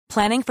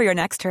Planning for your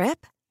next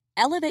trip?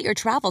 Elevate your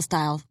travel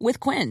style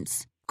with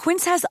Quince.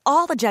 Quince has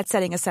all the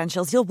jet-setting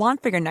essentials you'll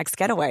want for your next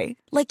getaway,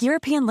 like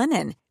European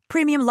linen,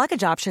 premium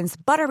luggage options,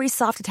 buttery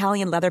soft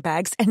Italian leather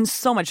bags, and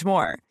so much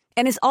more.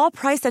 And is all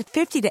priced at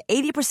 50 to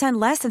 80%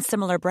 less than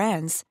similar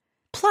brands.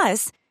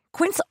 Plus,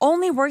 Quince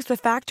only works with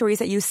factories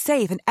that use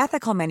safe and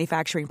ethical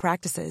manufacturing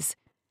practices.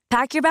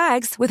 Pack your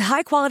bags with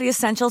high-quality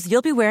essentials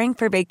you'll be wearing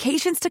for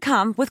vacations to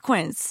come with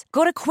Quince.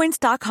 Go to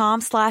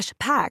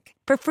quince.com/pack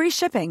for free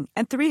shipping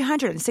and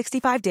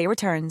 365-day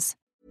returns.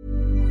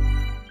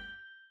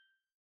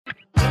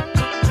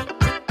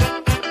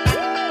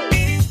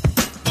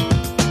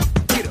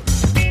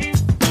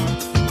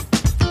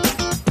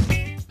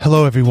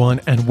 Hello, everyone,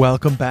 and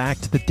welcome back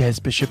to the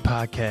Des Bishop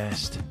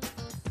Podcast.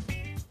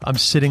 I'm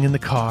sitting in the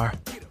car,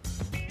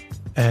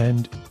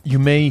 and you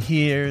may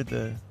hear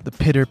the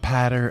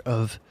pitter-patter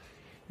of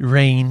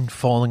rain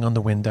falling on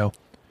the window.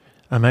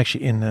 I'm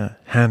actually in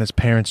Hannah's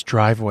parents'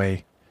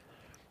 driveway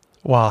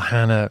while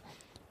Hannah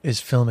is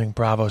filming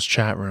Bravo's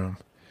chat room.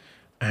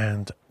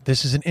 And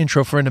this is an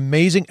intro for an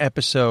amazing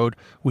episode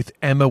with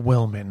Emma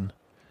Willmann,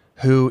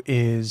 who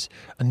is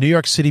a New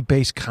York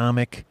City-based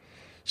comic.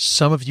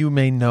 Some of you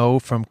may know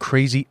from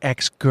Crazy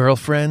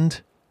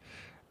Ex-Girlfriend.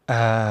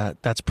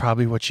 That's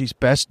probably what she's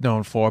best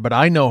known for, but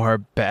I know her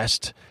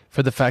best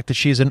for the fact that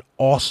she's an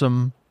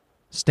awesome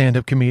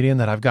stand-up comedian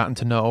that I've gotten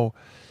to know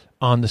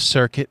on the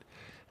circuit.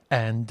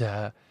 And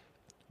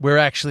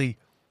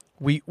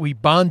we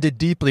bonded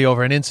deeply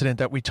over an incident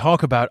that we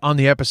talk about on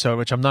the episode,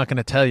 which I'm not going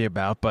to tell you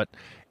about, but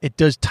it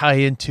does tie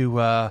into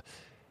a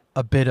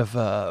bit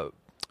of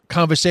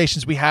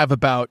conversations we have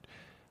about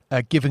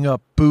giving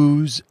up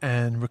booze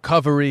and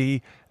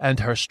recovery and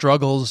her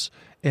struggles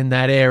in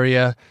that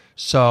area.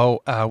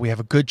 So we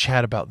have a good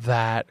chat about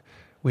that.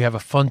 We have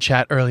a fun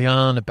chat early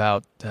on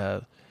about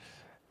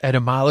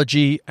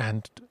etymology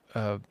and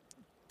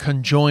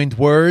conjoined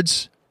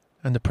words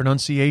and the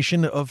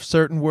pronunciation of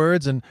certain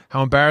words and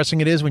how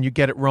embarrassing it is when you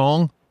get it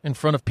wrong in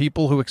front of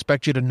people who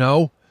expect you to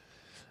know.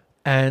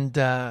 And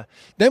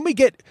then we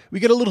get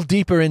a little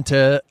deeper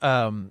into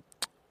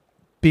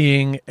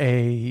being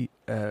a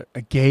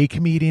gay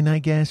comedian, I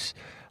guess.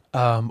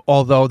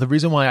 Although the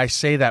reason why I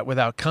say that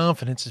without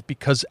confidence is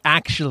because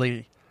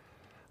actually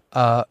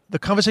the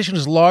conversation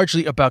is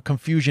largely about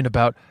confusion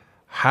about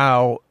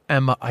how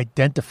Emma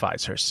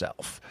identifies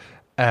herself.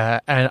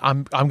 And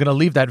I'm going to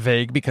leave that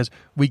vague because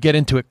we get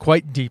into it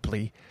quite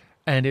deeply,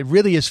 and it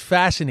really is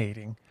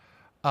fascinating.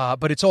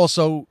 But it's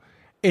also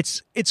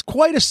it's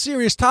quite a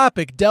serious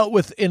topic dealt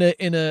with in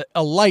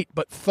a light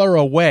but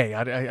thorough way.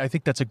 I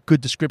think that's a good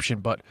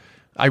description. But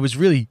I was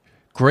really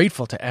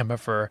grateful to Emma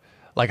for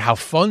how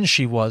fun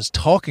she was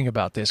talking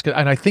about this,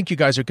 and I think you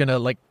guys are going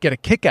to get a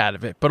kick out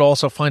of it, but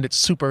also find it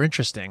super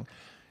interesting.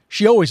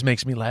 She always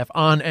makes me laugh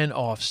on and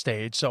off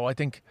stage, so I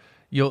think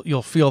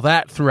you'll feel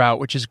that throughout,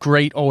 which is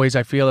great. Always,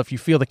 I feel if you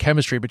feel the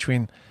chemistry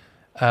between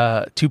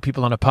two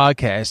people on a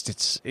podcast,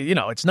 it's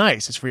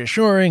nice, it's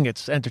reassuring,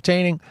 it's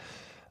entertaining.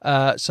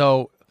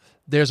 So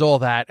there's all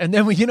that, and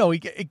then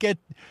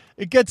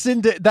it gets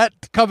into that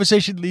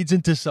conversation leads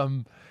into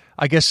some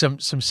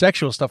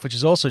sexual stuff, which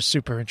is also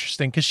super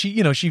interesting because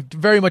she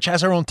very much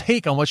has her own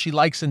take on what she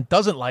likes and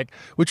doesn't like,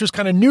 which was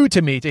kind of new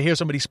to me to hear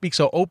somebody speak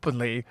so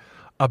openly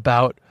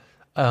about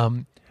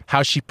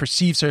how she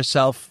perceives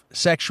herself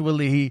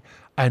sexually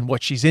and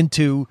what she's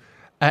into.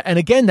 And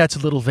again, that's a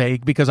little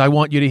vague because I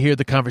want you to hear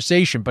the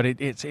conversation, but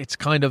it's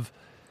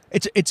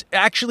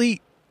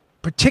actually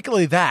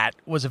particularly that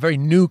was a very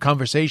new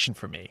conversation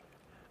for me,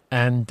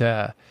 and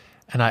I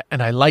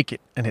like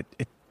it, and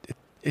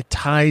it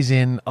ties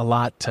in a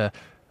lot to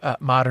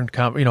modern,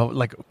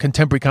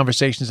 contemporary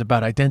conversations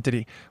about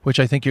identity, which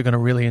I think you're going to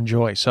really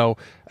enjoy. So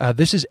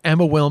this is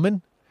Emma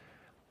Willmann,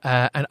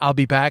 and I'll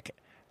be back.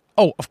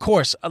 Oh, of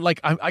course,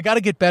 I got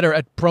to get better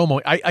at promo.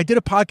 I did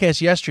a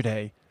podcast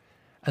yesterday,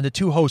 and the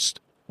two hosts,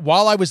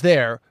 while I was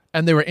there,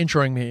 and they were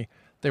introing me,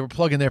 they were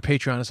plugging their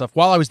Patreon and stuff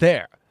while I was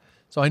there.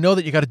 So I know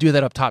that you got to do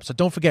that up top. So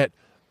don't forget,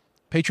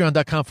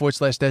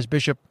 patreon.com/Des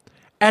Bishop,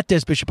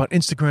 @Des Bishop on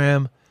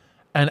Instagram.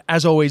 And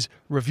as always,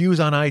 reviews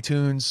on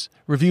iTunes,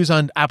 reviews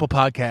on Apple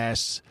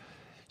Podcasts,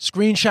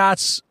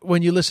 screenshots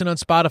when you listen on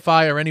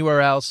Spotify or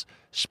anywhere else.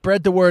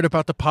 Spread the word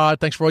about the pod.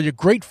 Thanks for all your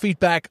great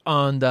feedback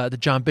on the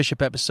John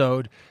Bishop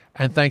episode.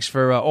 And thanks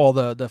for all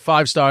the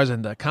 5 stars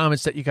and the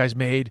comments that you guys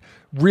made.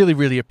 Really,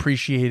 really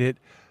appreciate it.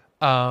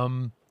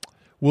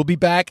 We'll be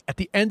back at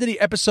the end of the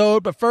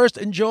episode, but first,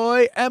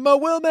 enjoy Emma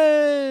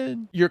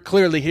Willmann. You're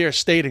clearly here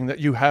stating that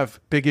you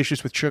have big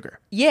issues with sugar.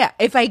 Yeah,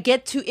 if it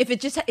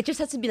just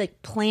has to be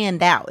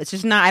planned out. It's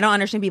just not. I don't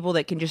understand people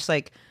that can just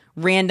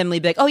randomly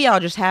be oh yeah, I'll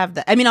just have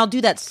that. I mean, I'll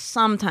do that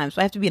sometimes,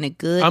 but I have to be in a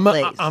good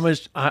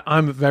place.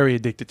 I'm very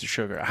addicted to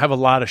sugar. I have a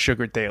lot of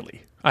sugar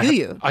daily.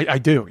 You? I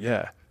do.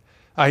 Yeah,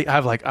 I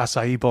have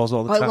acai balls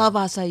all the time. I love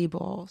acai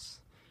balls.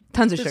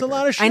 Tons of sugar. There's a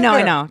lot of sugar.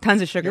 I know.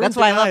 Tons of sugar. You're That's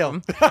why I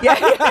love them. Yeah.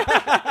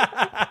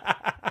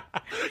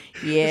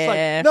 Yeah.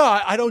 It's like, no,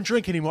 I don't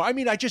drink anymore. I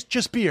mean, I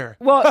just beer.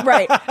 Well,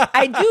 right.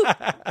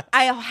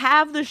 I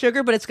have the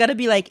sugar, but it's got to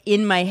be like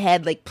in my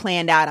head, like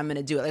planned out. I'm going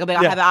to do it. Like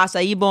I'll have an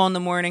acai bowl in the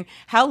morning.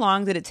 How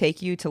long did it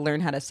take you to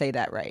learn how to say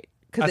that right?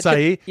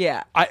 Acai?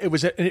 Yeah. It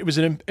was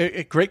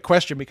a great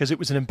question because it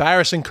was an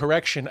embarrassing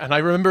correction. And I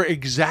remember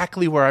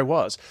exactly where I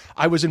was.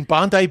 I was in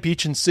Bondi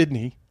Beach in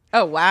Sydney.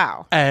 Oh,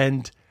 wow.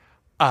 And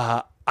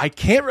I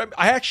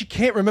actually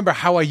can't remember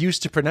how I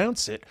used to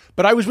pronounce it,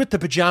 but I was with the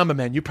Pajama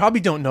Men. You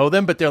probably don't know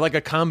them, but they're like a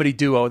comedy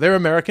duo. They're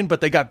American,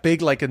 but they got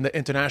big like in the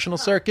international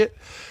circuit.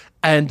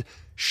 And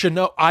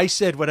I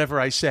said whatever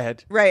I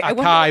said. Right.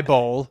 Acai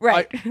bowl.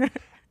 Right.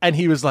 And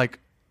he was like,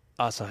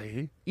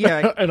 acai?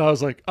 Yeah. And I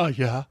was like, oh,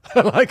 yeah.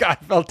 Like, I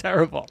felt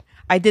terrible.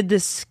 I did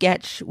this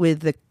sketch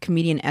with the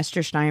comedian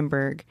Esther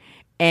Steinberg,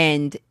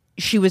 and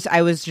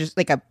I was just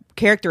like a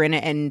character in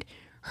it, and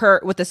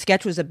what the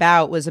sketch was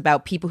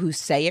about people who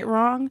say it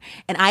wrong,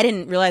 and I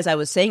didn't realize I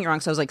was saying it wrong,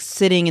 so I was like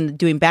sitting and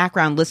doing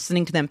background,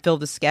 listening to them fill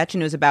the sketch,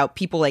 and it was about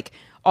people like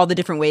all the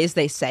different ways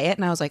they say it,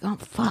 and I was like, oh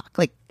fuck,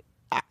 like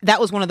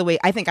that was one of the ways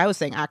I think I was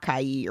saying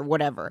acai or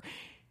whatever.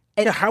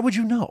 And how would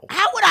you know?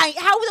 How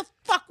the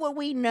fuck would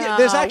we know? Yeah,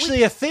 there's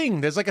actually a thing.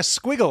 There's like a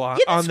squiggle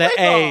on the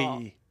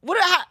A.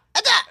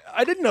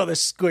 I didn't know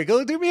this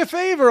squiggle. Do me a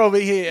favor over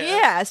here.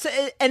 Yeah. So,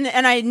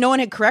 and no one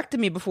had corrected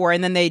me before,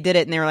 and then they did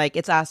it, and they were like,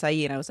 "It's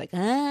acai," and I was like,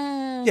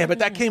 "Ah." Yeah, but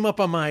that came up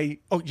on my.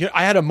 Oh, yeah,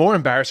 I had a more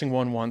embarrassing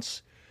one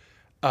once.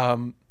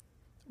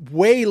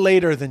 Way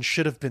later than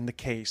should have been the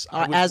case.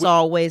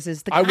 Always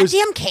is the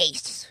goddamn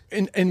case.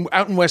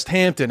 Out in West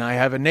Hampton, I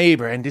have a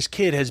neighbor, and this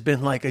kid has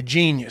been like a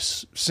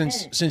genius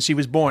since he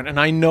was born, and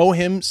I know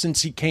him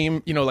since he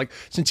came,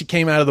 since he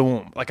came out of the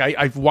womb. Like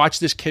I've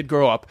watched this kid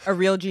grow up, a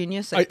real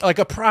genius, like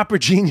a proper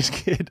genius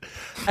kid.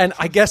 And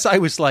I guess I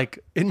was like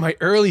in my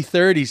early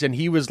 30s, and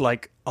he was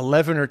like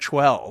 11 or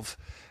 12,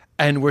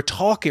 and we're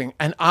talking,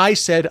 and I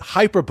said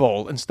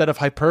hyperbole instead of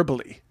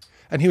hyperbole,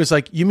 and he was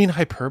like, "You mean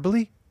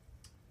hyperbole?"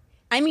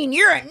 I mean,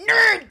 you're a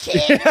nerd,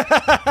 kid.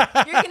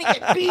 You're going to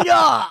get beat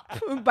up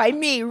by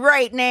me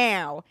right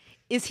now.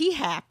 Is he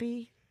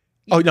happy?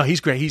 Oh no,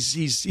 he's great. He's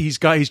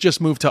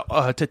just moved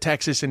to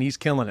Texas, and he's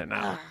killing it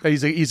now.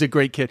 He's a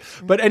great kid.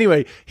 But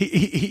anyway,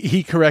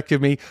 he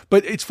corrected me.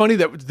 But it's funny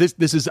that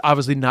this is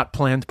obviously not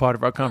planned part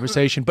of our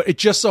conversation. But it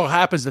just so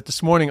happens that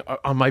this morning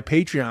on my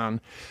Patreon,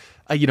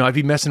 I'd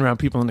be messing around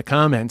people in the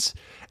comments,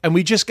 and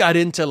we just got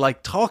into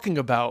like talking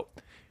about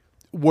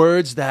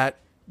words that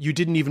you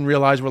didn't even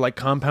realize were like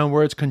compound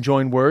words,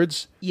 conjoined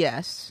words.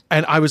 Yes.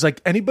 And I was like,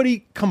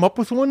 anybody come up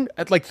with one?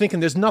 At like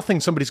thinking there's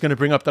nothing somebody's going to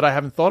bring up that I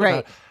haven't thought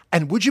about.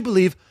 And would you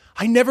believe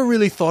I never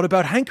really thought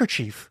about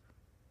handkerchief?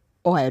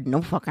 Oh, I had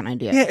no fucking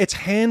idea. Yeah, it's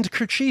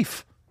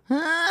handkerchief. There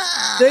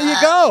you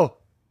go.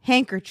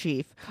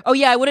 Handkerchief. Oh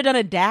yeah, I would have done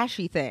a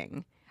dashy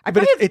thing.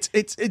 But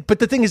but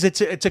the thing is, it's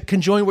a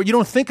conjoined word. You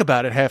don't think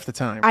about it half the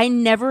time. I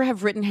never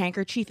have written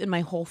handkerchief in my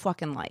whole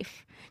fucking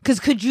life. Because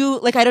could you,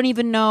 like, I don't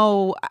even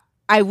know.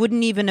 I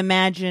wouldn't even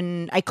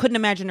imagine. I couldn't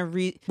imagine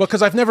well,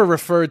 because I've never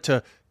referred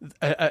to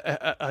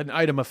an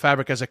item of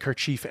fabric as a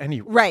kerchief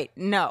anyway. Right?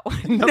 No.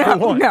 Number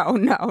one.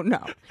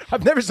 No.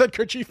 I've never said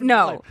kerchief.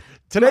 No.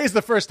 Today is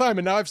the first time,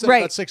 and now I've said it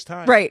about 6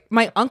 times. Right.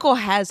 My uncle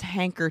has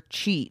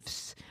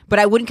handkerchiefs, but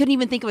I couldn't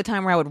even think of a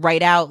time where I would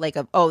write out like,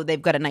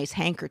 they've got a nice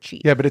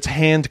handkerchief. Yeah, but it's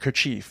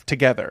handkerchief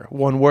together,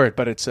 one word,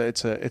 but it's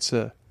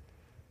a.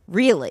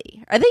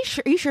 Really? Are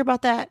you sure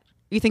about that?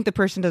 You think the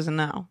person doesn't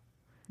know?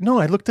 No,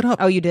 I looked it up.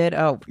 Oh, you did?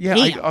 Oh,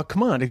 yeah.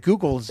 Come on, it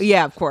Google's.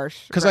 Yeah, of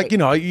course. Because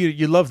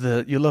you love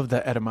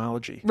the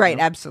etymology, right?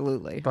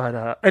 Absolutely.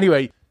 But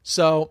anyway,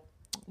 so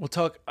we'll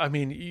talk. I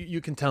mean,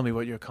 you can tell me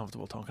what you're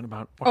comfortable talking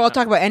about. I'll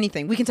talk about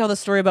anything. We can tell the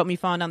story about me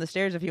falling down the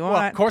stairs if you want.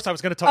 Well, of course, I was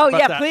going to talk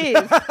about that. Oh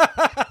yeah, please.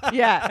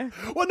 Yeah.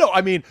 Well, no,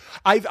 I mean,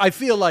 I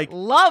feel like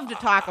love to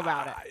talk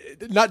about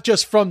it. Not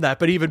just from that,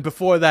 but even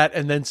before that,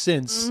 and then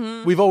since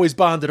we've always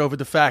bonded over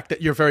the fact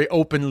that you're very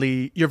open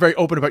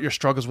about your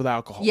struggles with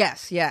alcohol.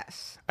 Yes.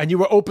 And you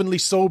were openly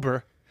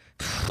sober.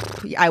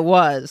 I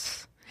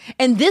was,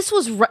 and this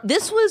was what,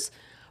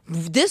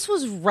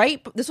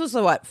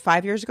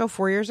 5 years ago,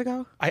 4 years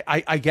ago?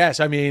 I guess.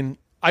 I mean,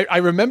 I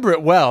remember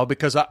it well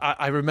because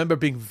I remember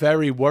being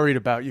very worried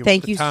about you.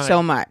 Thank you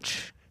so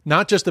much.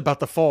 Not just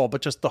about the fall,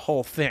 but just the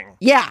whole thing.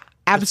 Yeah,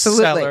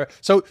 absolutely.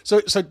 So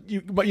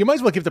you might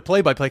as well give the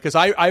play-by-play because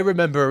I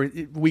remember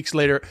weeks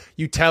later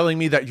you telling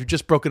me that you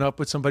just broken up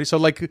with somebody. So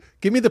like,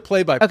 give me the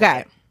play-by-play.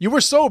 Okay. You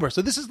were sober,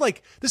 so this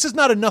is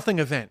not a nothing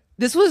event.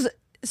 This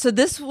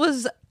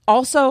was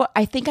also,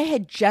 I think I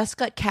had just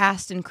got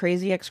cast in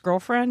Crazy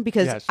Ex-Girlfriend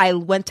because I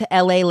went to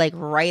LA like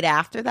right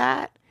after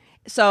that.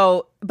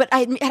 So, but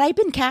had I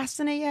been cast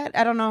in it yet?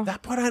 I don't know.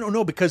 That part I don't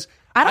know because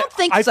I don't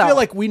think so. I feel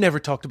like we never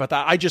talked about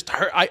that. I just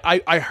heard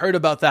I heard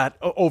about that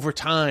over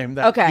time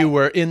that you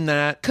were in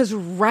that. Because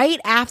right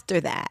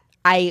after that,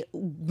 I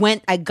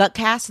got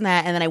cast in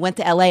that, and then I went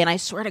to LA, and I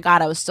swear to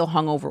God, I was still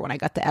hungover when I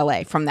got to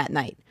LA from that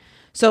night.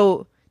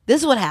 So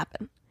this is what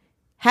happened.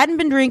 Hadn't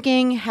been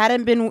drinking,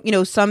 hadn't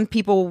been, some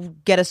people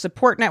get a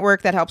support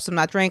network that helps them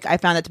not drink. I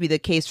found that to be the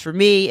case for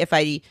me. If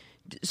I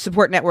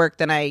support network,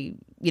 then I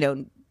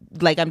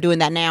like I'm doing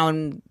that now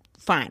and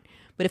fine.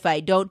 But if I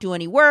don't do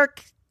any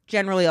work,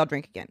 generally I'll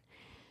drink again.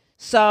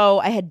 So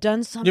I had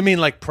done something. You mean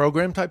like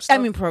program type stuff? I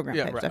mean program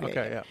yeah, type right. stuff.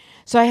 Okay, Yeah. yeah.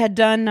 So I had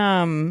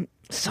done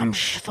some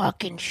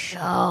fucking show.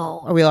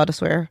 Are we allowed to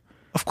swear?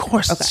 Of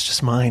course, it's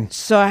just mine.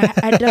 So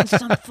I'd done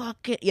some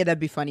fucking... Yeah, that'd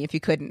be funny if you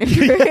couldn't.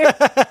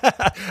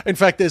 In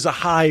fact, there's a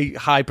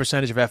high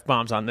percentage of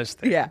F-bombs on this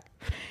thing. Yeah.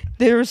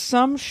 There was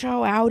some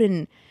show out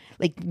in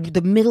like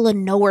the middle of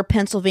nowhere,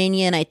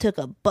 Pennsylvania, and I took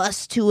a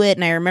bus to it,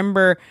 and I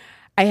remember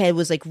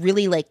was like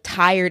really like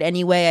tired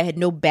anyway. I had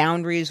no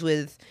boundaries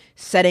with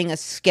setting a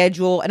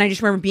schedule, and I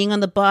just remember being on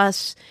the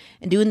bus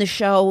and doing the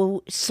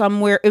show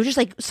somewhere. It was just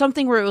like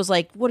something where it was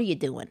like, what are you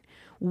doing?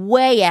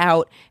 Way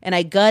out. And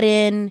I got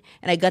in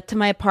and I got to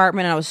my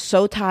apartment and I was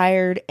so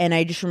tired, and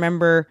I just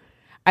remember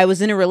I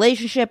was in a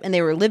relationship and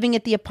they were living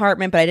at the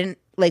apartment, but I didn't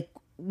like,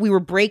 we were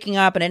breaking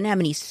up and I didn't have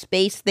any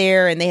space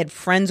there, and they had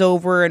friends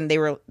over and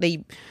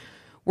they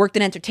worked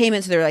in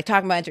entertainment, so they were like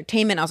talking about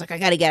entertainment. I was like, I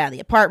gotta get out of the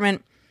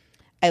apartment.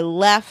 I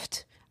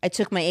left. I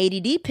took my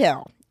ADD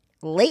pill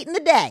late in the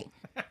day.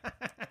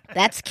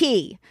 That's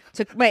key.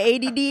 Took my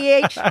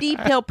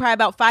ADHD pill probably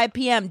about 5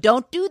 p.m.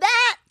 Don't do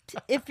that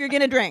if you're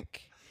going to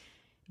drink.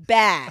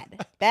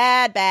 Bad.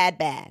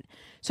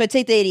 So I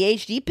take the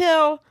ADHD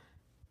pill.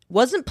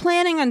 Wasn't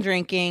planning on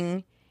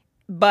drinking,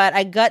 but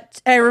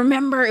I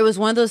remember it was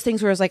one of those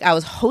things where it was like I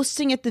was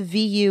hosting at the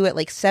VU at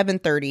like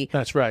 7:30.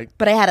 That's right.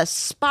 But I had a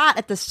spot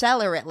at the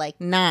Cellar at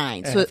like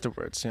 9. So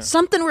Afterwards, yeah.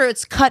 something where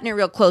it's cutting it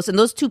real close. And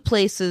those two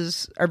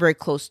places are very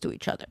close to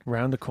each other.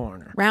 Round the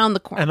corner.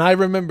 And I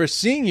remember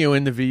seeing you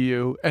in the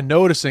VU and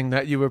noticing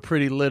that you were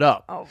pretty lit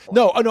up. Oh,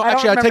 no,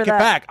 actually, I take that. it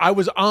back. I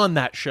was on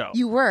that show.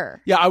 You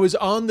were? Yeah, I was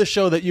on the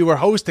show that you were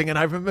hosting, and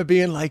I remember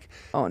being like,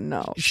 oh,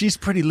 no. She's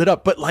pretty lit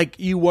up. But like,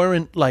 you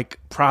weren't like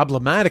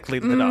problematically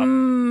lit up.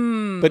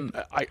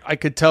 But I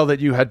could tell that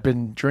you had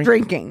been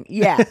drinking.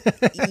 Yeah.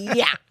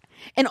 Yeah.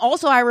 And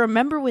also, I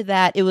remember with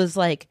that, it was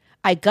like,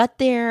 I got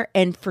there,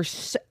 and for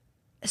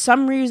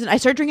some reason, I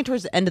started drinking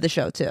towards the end of the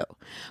show, too.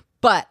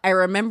 But I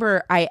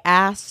remember I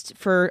asked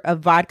for a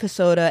vodka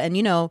soda, and,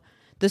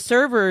 the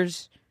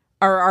servers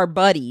are our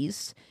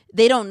buddies.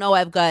 They don't know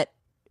I've got...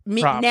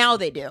 Now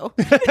they do.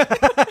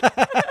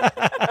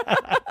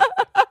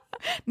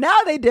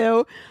 Now they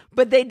do,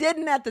 but they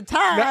didn't at the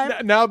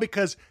time. Now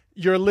because...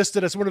 You're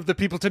listed as one of the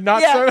people to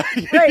not serve.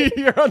 Right.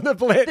 You're on the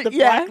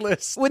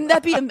blacklist. Wouldn't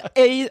that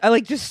be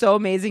like just so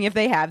amazing if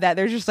they have that?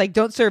 They're just like,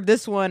 don't serve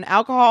this one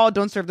alcohol,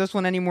 don't serve this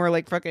one anymore,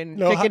 like fucking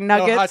chicken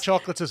nuggets. No hot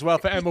chocolates as well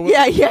for Emma.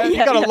 Yeah. You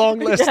got a long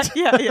list.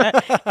 Yeah.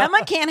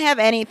 Emma can't have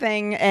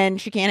anything, and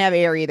she can't have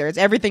air either.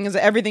 Everything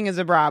is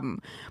a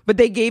problem. But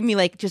they gave me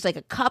like just like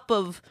a cup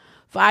of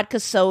vodka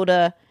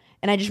soda,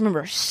 and I just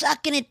remember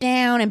sucking it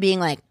down and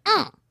being like,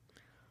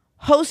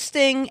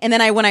 hosting. And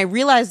then when I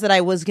realized that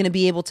I was going to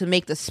be able to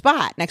make the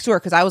spot next door,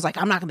 because I was like,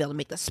 I'm not going to be able to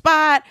make the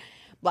spot,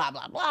 blah,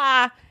 blah,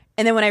 blah.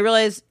 And then when I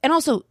realized, and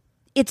also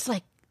it's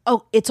like,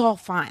 oh, it's all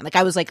fine. Like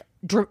I was like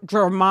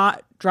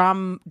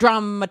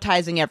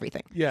dramatizing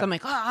everything. Yeah. So I'm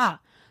like,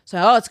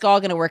 So, it's all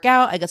going to work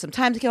out. I got some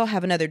time to kill.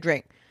 Have another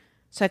drink.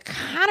 So I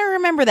kind of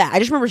remember that. I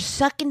just remember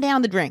sucking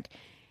down the drink.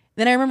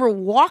 Then I remember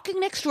walking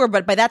next door,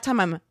 but by that time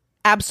I'm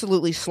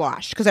absolutely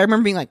sloshed, because I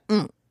remember being like,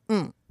 And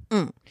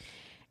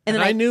then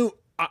I knew...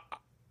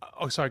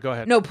 Oh, sorry, go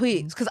ahead. No,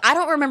 please, because I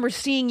don't remember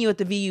seeing you at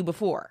the VU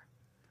before.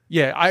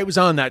 Yeah, I was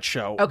on that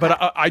show. Okay.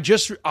 But I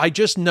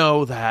just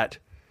know that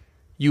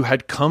you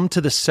had come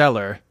to the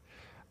Cellar,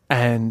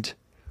 and...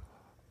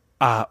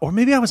 or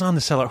maybe I was on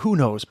the Cellar. Who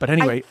knows? But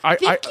anyway... I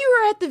think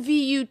you were at the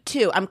VU,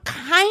 too. I'm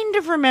kind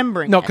of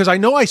remembering No, because I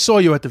know I saw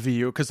you at the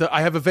VU, because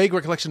I have a vague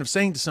recollection of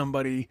saying to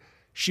somebody,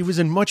 she was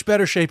in much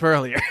better shape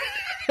earlier.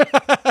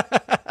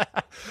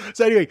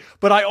 So anyway,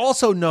 but I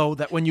also know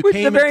that when you came...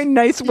 It's a very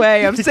nice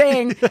way of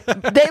saying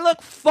they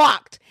look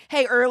fucked.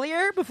 Hey,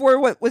 earlier, before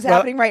what was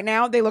happening right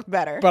now, they look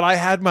better. But I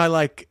had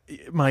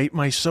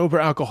my sober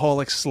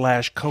alcoholic /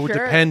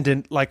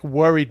 codependent, like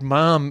worried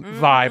mom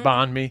vibe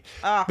on me,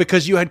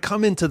 because you had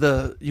come into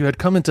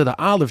the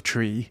Olive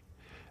Tree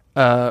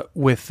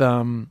with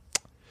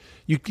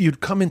you'd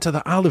come into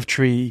the Olive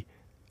Tree,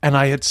 and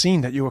I had seen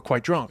that you were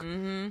quite drunk,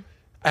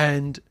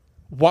 and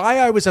why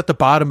I was at the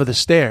bottom of the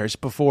stairs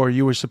before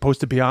you were supposed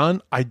to be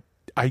on, I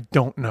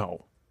don't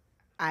know.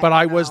 But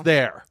I was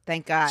there.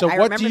 Thank God. So I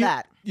what remember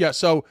that. Yeah.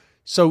 So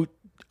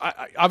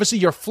obviously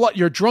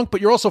you're drunk, but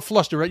you're also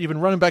flustered, right? You've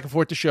been running back and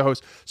forth to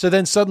shows. So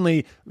then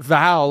suddenly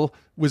Val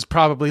was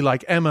probably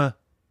like, Emma,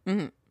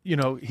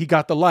 he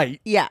got the light.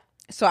 Yeah.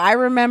 So I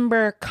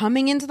remember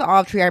coming into the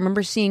Olive Tree. I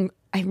remember seeing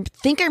Ryan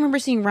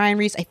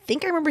Reese. I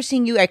think I remember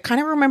seeing you. I kind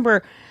of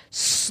remember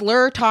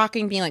slur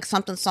talking, being like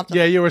something.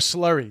 Yeah, you were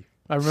slurry.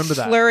 I remember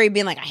that. Slurry,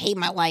 being like, I hate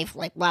my life,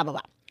 like blah, blah,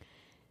 blah.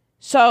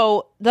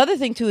 So the other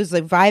thing too is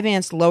like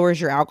Vyvanse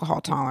lowers your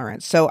alcohol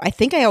tolerance. So I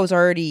think I had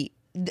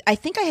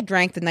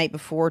drank the night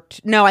before.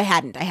 No, I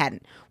hadn't.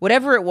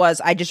 Whatever it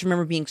was, I just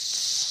remember being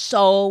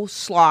so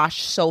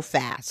sloshed so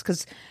fast,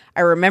 because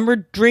I remember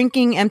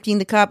drinking, emptying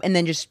the cup, and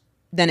then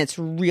it's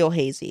real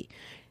hazy.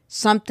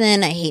 I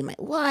hate my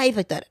life,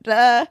 like that.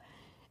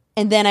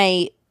 And then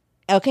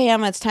okay,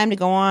 Emma, it's time to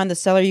go on the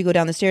cellar. You go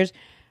down the stairs.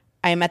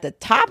 I am at the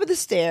top of the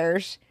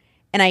stairs,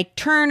 and I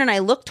turn and I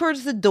look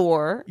towards the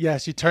door.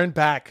 Yes, you turn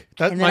back.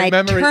 That's And then my I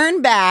memory.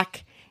 turn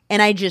back,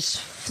 and I just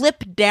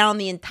flip down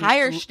the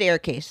entire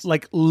staircase.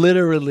 Like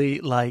literally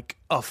like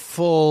a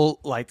full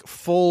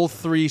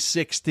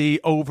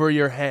 360 over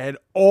your head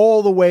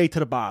all the way to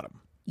the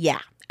bottom. Yeah,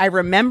 I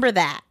remember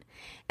that.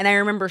 And I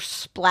remember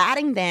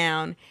splatting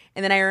down,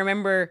 and then I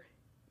remember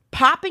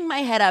popping my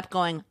head up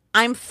going,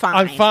 I'm fine.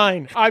 I'm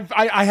fine.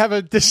 I have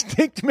a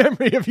distinct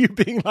memory of you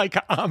being like,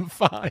 I'm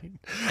fine.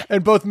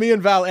 And both me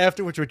and Val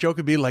afterwards were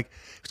joking, being like,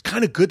 it's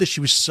kind of good that she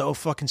was so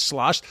fucking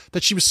sloshed,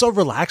 that she was so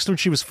relaxed when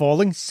she was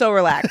falling. So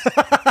relaxed.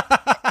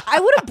 I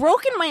would have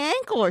broken my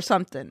ankle or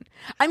something.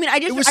 I mean,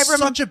 It was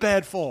such a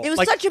bad fall. It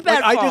was such a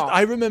bad fall.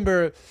 I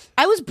remember...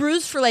 I was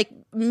bruised for like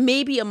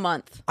maybe a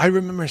month. I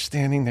remember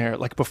standing there,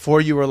 like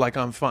before you were like,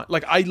 I'm fine.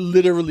 Like I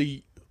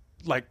literally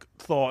like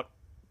thought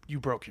you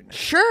broke your neck.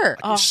 Sure.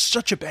 It was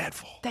such a bad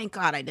fall. Thank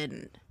God I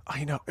didn't.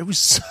 I know. It was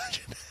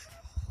such a bad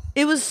fall.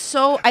 It was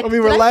so... I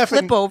mean, we're laughing.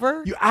 Flip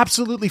over? You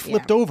absolutely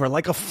flipped over,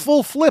 like a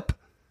full flip.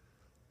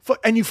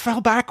 And you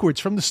fell backwards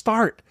from the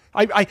start.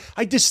 I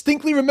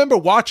distinctly remember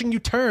watching you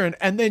turn,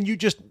 and then you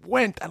just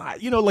went, and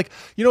like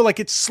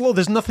it's slow.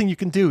 There's nothing you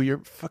can do. You're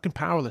fucking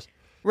powerless.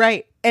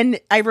 Right. And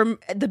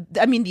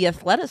the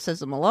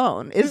athleticism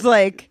alone is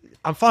like...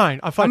 I'm fine.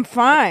 I'm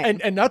fine.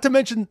 And not to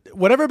mention,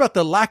 whatever about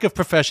the lack of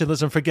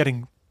professionalism for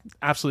getting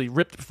absolutely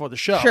ripped before the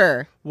show.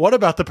 Sure. What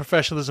about the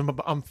professionalism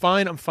of, I'm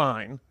fine.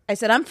 I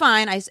said, I'm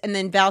fine. And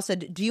then Val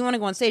said, do you want to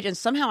go on stage? And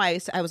somehow I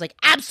was like,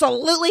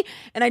 absolutely.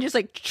 And I just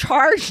like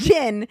charged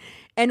in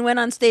and went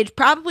on stage,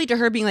 probably to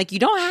her being like,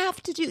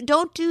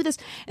 don't do this.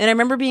 And I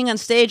remember being on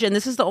stage, and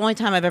this is the only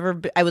time I've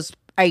ever, I was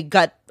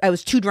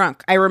too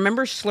drunk. I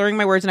remember slurring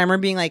my words, and I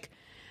remember being like,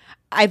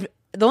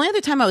 the only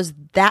other time I was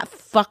that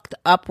fucked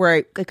up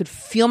where I could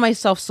feel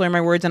myself slurring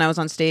my words and I was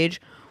on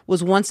stage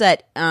was once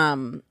at,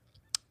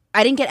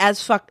 I didn't get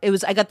as fucked.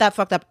 I got that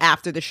fucked up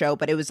after the show,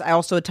 but it was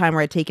also a time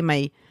where I'd taken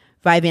my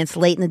Vyvanse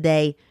late in the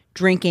day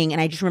drinking,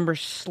 and I just remember,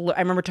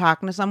 I remember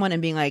talking to someone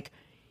and being like,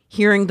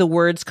 hearing the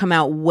words come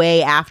out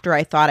way after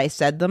I thought I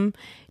said them,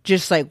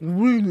 just like,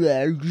 and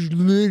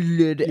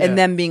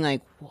then being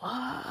like,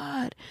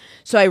 what?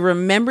 So I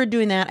remember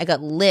doing that. I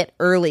got lit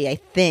early, I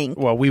think.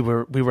 Well, we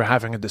were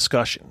having a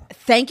discussion.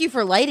 Thank you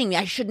for lighting me.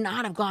 I should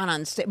not have gone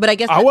on stage, but I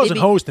guess I wasn't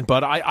hosting,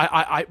 but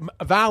I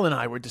Val and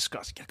I were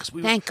discussing because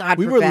Thank God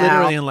we for were Val.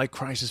 literally in like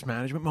crisis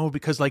management mode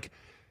because like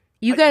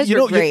you guys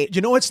were great.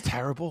 You know what's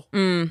terrible?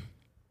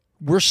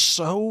 We're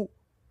so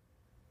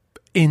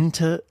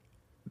into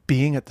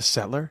being at the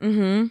cellar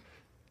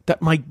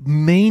that my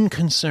main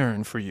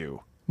concern for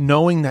you,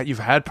 knowing that you've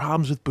had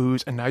problems with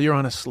booze and now you're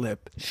on a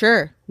slip,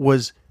 Sure.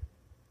 was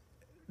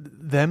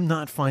them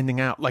not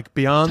finding out, like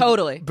beyond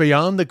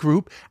the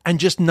group, and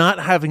just not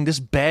having this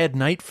bad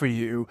night for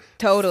you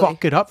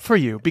fuck it up for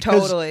you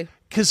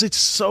because it's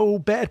so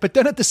bad. But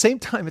then at the same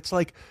time, it's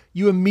like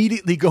you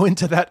immediately go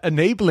into that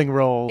enabling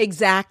role.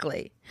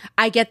 Exactly.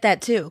 I get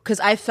that too, because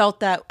I felt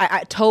that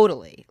I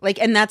totally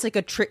like, and that's like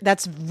a trick.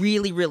 That's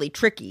really, really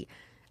tricky.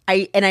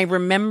 I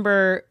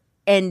remember,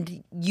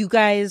 and you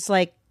guys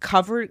like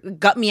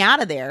got me out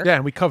of there. Yeah,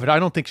 and we covered. I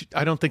don't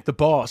think the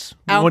boss.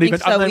 I don't think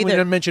so I'm not either.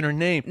 even mention her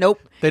name.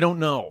 Nope. They don't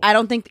know. I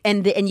don't think,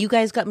 and you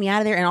guys got me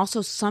out of there, and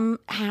also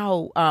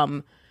somehow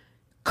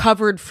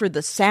covered for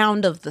the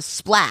sound of the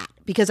splat,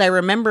 because I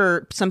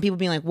remember some people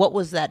being like, "What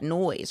was that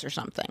noise?" or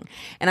something,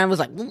 and I was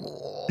like,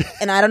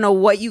 and I don't know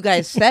what you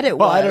guys said it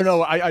Well, was. I don't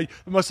know. I it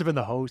must have been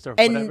the host or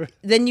And whatever.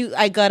 then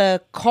I got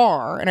a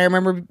car, and I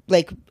remember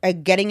like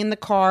getting in the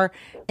car,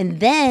 and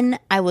then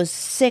I was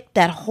sick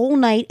that whole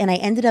night, and I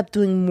ended up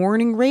doing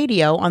morning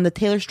radio on the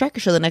Taylor Stryker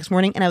show the next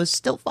morning, and I was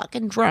still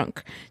fucking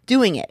drunk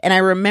doing it. And I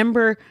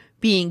remember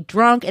being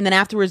drunk, and then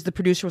afterwards the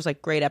producer was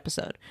like, "Great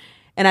episode,"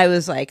 and I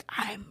was like,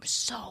 "I'm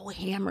so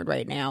hammered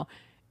right now."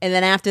 And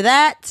then after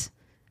that,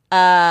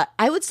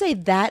 I would say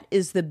that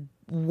is the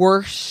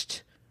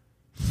worst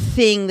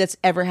thing that's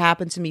ever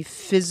happened to me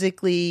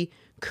physically,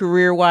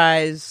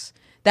 career-wise.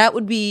 That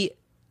would be...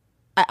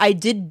 I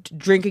did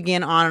drink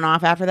again on and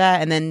off after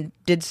that, and then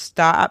did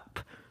stop,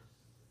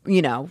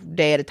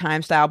 day at a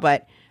time style,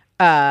 but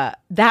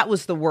that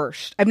was the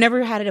worst. I've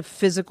never had a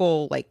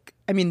physical,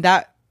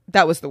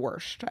 that was the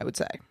worst, I would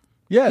say.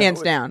 Yeah,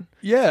 Hands down.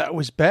 Yeah, it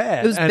was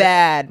bad. It was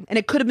bad, and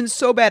it could have been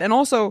so bad. And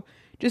also,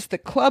 just the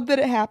club that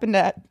it happened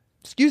at,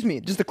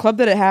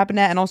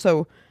 and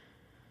also,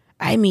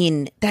 I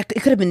mean, that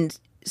it could have been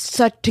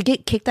to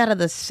get kicked out of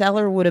the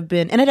cellar would have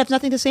been, and I'd have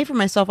nothing to say for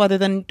myself other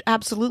than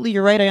absolutely,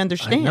 you're right, I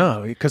understand.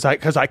 No, because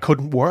I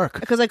couldn't work.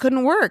 Because I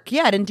couldn't work.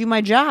 Yeah, I didn't do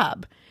my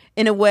job.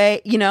 In a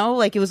way,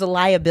 like it was a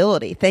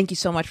liability. Thank you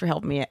so much for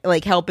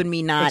helping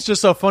me not. It's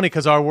just so funny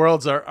because our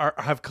worlds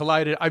have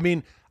collided. I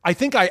mean, I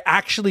think I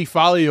actually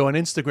follow you on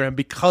Instagram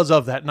because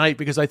of that night,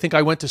 because I think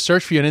I went to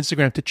search for you on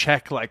Instagram to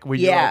check were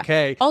you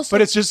okay? Also,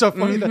 but it's just so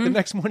funny that the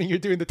next morning you're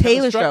doing the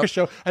Taylor Stryker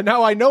show, and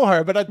now I know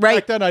her, but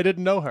back then I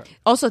didn't know her.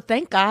 Also,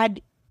 thank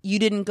God you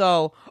didn't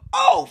go,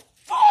 "Oh,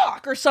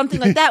 fuck, or something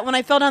like that when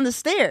I fell down the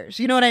stairs.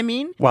 You know what I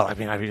mean? Well, I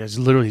mean, I was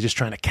literally just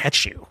trying to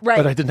catch you. Right.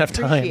 But I didn't have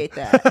time. Appreciate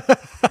that.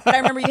 But I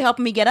remember you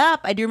helping me get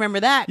up. I do remember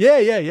that.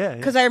 Yeah.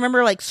 Because I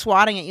remember like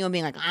swatting at you and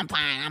being like, I'm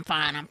fine.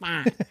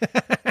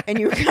 And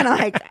you were kind of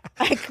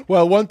like...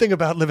 Well, one thing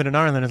about living in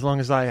Ireland, as long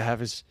as I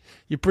have, is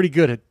you're pretty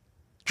good at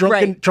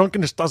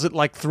drunkenness doesn't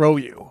like throw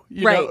you.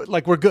 You know,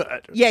 like we're good.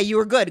 Yeah, you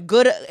were good.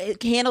 Good.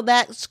 Handled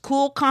that. It's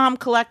cool, calm,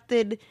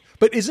 collected.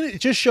 But isn't it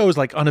just shows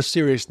like on a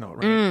serious note,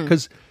 right?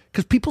 Because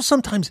people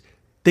sometimes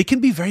they can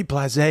be very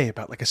blasé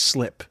about like a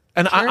slip.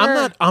 And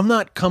Sure. I'm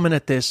not coming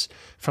at this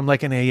from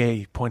like an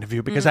AA point of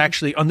view, because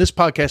actually on this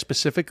podcast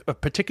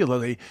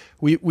particularly,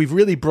 we've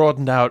really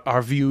broadened out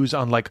our views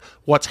on like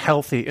what's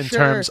healthy in Sure.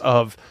 terms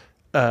of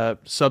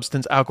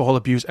substance, alcohol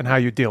abuse, and how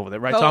you deal with it,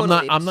 right?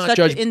 Totally. So I'm not such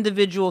judging. an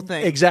individual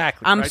thing.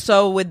 Exactly, I'm right?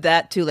 so with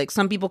that too. Like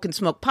some people can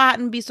smoke pot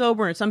and be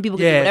sober, and some people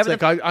can do Yeah, whatever.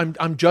 it's like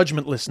I'm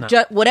judgmentless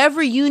now.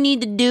 Whatever you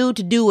need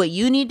to do what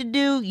you need to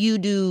do, you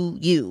do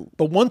you.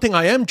 But one thing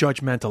I am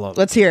judgmental of.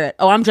 Let's hear it.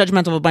 Oh, I'm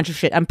judgmental of a bunch of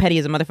shit. I'm petty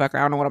as a motherfucker. I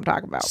don't know what I'm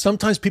talking about.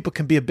 Sometimes people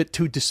can be a bit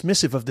too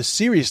dismissive of the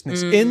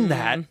seriousness in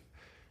that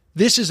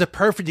this is a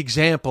perfect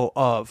example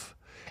of,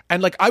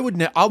 and like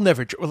I'll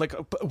never like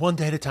one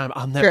day at a time,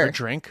 I'll never Sure.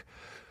 drink,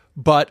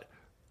 but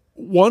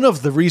one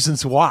of the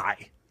reasons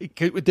why,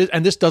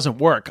 and this doesn't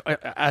work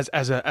as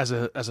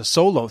a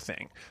solo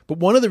thing, but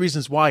one of the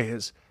reasons why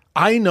is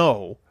I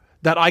know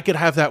that I could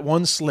have that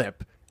one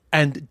slip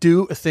and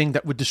do a thing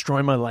that would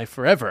destroy my life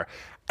forever,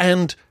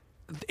 and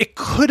it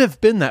could have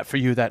been that for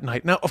you that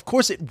night. Now, of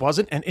course, it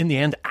wasn't, and in the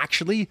end,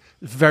 actually,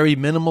 very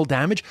minimal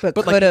damage. But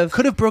like,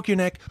 could have broke your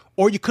neck,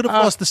 or you could have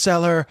lost the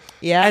cellar.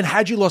 Yeah. And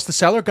had you lost the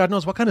cellar, God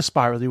knows what kind of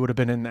spiral you would have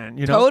been in then.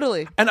 You know,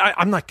 Totally. And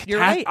I'm not.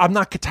 You're right. I'm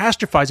not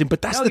catastrophizing,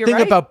 but that's No, the you're thing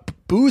right. about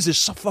booze is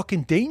so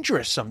fucking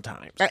dangerous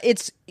sometimes.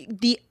 It's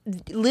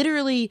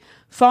literally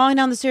falling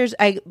down the stairs,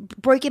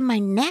 breaking my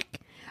neck.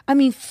 I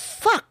mean,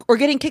 fuck. Or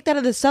getting kicked out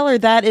of the cellar.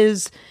 That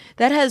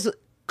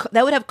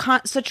would have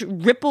such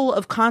ripple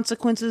of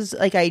consequences.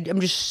 Like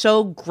I'm just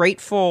so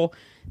grateful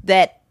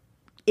that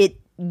it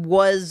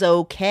was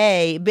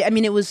okay. But I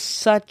mean, it was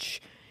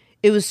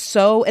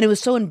so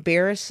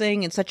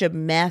embarrassing and such a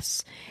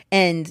mess.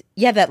 And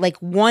yeah,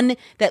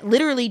 that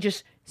literally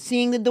just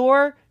seeing the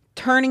door,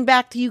 turning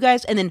back to you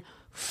guys, and then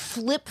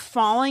flip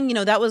falling. You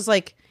know, that was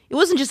like, it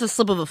wasn't just a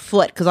slip of a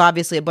foot, because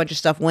obviously a bunch of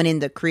stuff went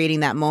into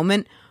creating that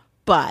moment.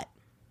 But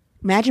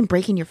imagine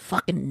breaking your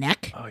fucking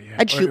neck. Oh, yeah.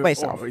 I'd shoot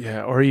myself.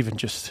 Or even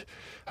just,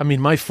 I mean,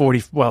 my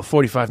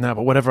 45 now,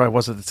 but whatever I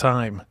was at the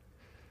time,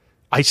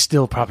 I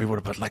still probably would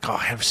have been like, oh,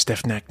 I have a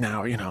stiff neck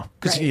now, you know,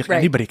 because Right.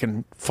 anybody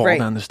can fall Right.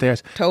 down the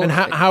stairs. Totally.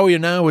 And how are you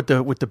now with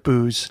the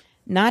booze?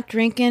 Not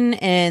drinking,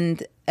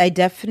 and I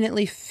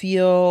definitely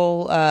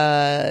feel,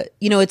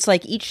 it's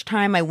like each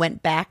time I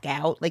went back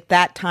out, like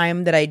that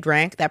time that I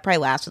drank, that probably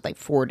lasted like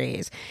 4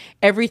 days.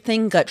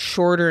 Everything got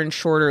shorter and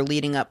shorter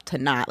leading up to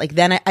not. Like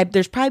then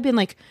there's probably been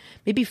like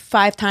maybe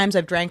 5 times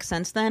I've drank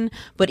since then,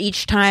 but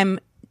each time,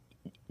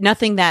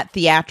 nothing that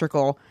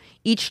theatrical.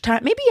 Each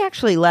time, maybe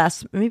actually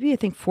less, maybe I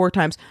think 4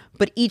 times,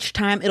 but each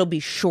time it'll be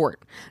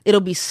short. It'll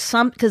be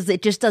because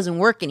it just doesn't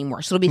work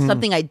anymore. So it'll be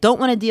something I don't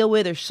want to deal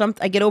with, or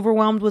I get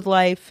overwhelmed with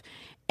life,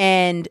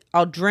 and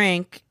I'll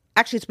drink.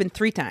 Actually, it's been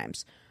 3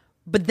 times,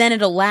 but then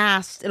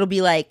it'll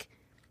be like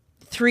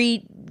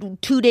 2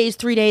 days,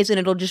 3 days, and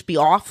it'll just be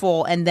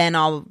awful. And then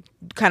I'll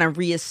kind of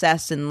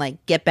reassess and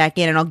like get back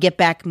in, and I'll get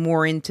back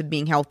more into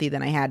being healthy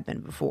than I had been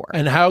before.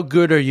 And how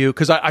good are you?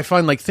 Because I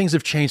find like things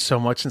have changed so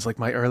much since like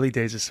my early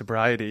days of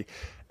sobriety,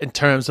 in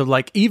terms of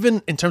like,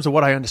 even in terms of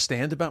what I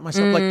understand about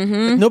myself. Like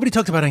nobody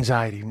talked about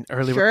anxiety in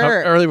early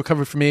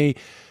recovery for me.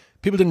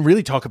 People didn't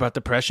really talk about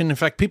depression. In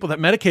fact, people that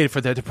medicated for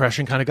their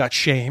depression kind of got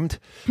shamed.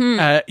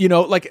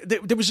 Like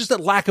there was just a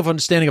lack of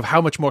understanding of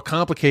how much more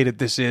complicated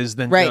this is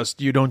than just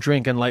you don't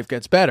drink and life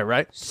gets better,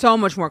 right? So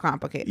much more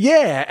complicated.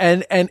 Yeah,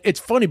 and it's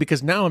funny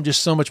because now I'm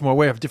just so much more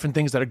aware of different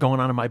things that are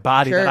going on in my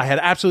body that I had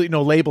absolutely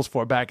no labels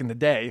for back in the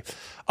day,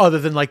 other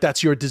than like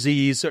that's your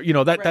disease, or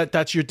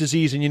that's your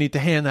disease and you need to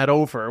hand that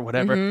over or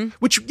whatever.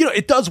 Which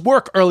it does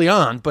work early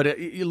on, but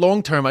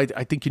long term, I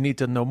think you need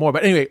to know more.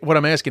 But anyway, what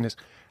I'm asking is,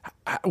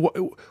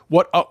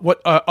 what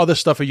other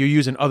stuff are you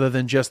using other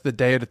than just the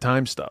day at a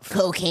time stuff?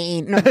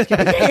 Cocaine. No, just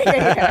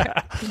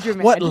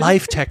kidding. What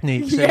life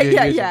techniques are you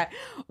using? Yeah.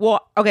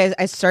 Well, okay,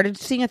 I started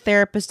seeing a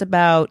therapist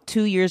about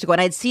 2 years ago,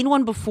 and I'd seen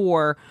one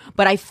before,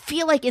 but I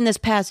feel like in this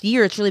past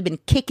year, it's really been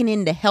kicking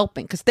into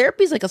helping, because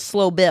therapy is like a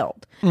slow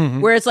build,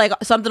 where it's like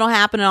something will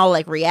happen and I'll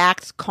like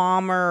react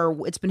calmer,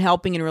 or it's been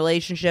helping in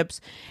relationships.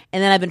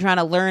 And then I've been trying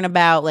to learn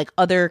about like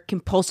other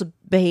compulsive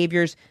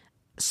behaviors,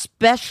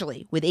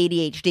 especially with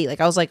ADHD. Like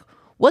I was like,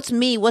 what's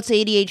me? What's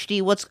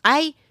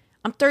ADHD?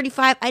 I'm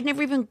 35. I'd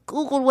never even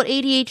Googled what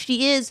ADHD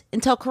is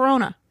until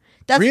Corona.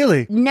 That's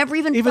Really? Never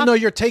even though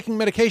you're taking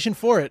medication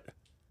for it.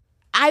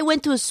 I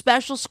went to a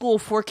special school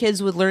for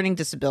kids with learning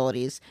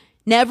disabilities.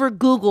 Never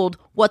Googled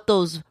what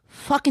those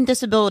fucking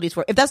disabilities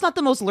were. If that's not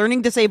the most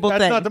learning disabled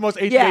That's thing. not the most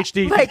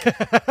ADHD. Yeah, like,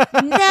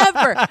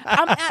 never.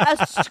 I'm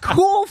at a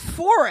school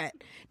for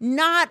it.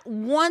 not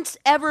once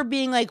ever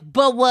being like,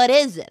 but what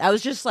is it? I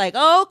was just like,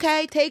 oh,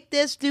 okay, take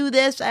this, do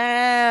this.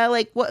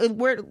 Like,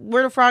 where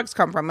do frogs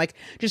come from? Like,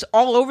 just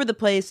all over the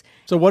place.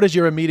 So what is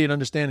your immediate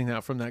understanding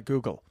now from that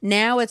Google?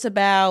 Now it's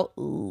about...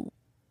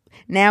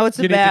 Now it's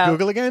you about... need to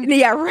Google again?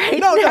 Yeah, right.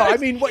 No. I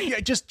mean,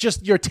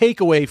 just your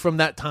takeaway from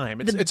that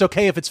time. It's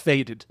okay if it's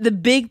faded. The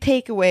big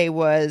takeaway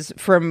was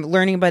from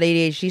learning about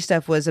ADHD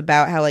stuff was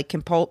about how like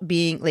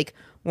being like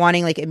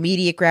wanting like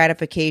immediate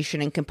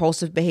gratification and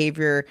compulsive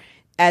behavior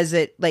as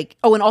it like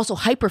and also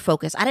hyper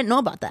focus. I didn't know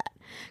about that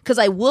because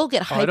I will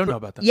get hyper. I don't know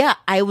about that. Yeah,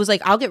 I was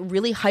like I'll get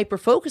really hyper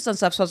focused on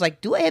stuff. So I was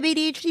like, do I have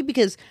ADHD?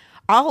 Because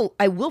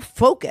I will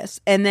focus.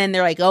 And then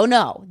they're like, oh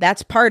no,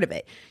 that's part of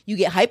it. You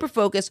get hyper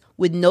focused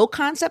with no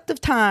concept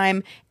of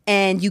time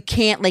and you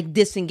can't like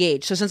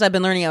disengage. So since I've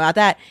been learning about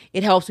that,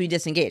 it helps me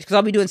disengage. Because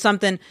I'll be doing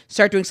something,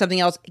 start doing something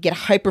else, get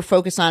hyper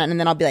focused on it,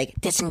 and then I'll be like,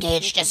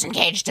 disengage.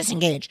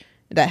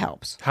 That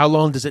helps. How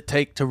long does it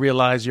take to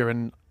realize you're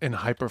in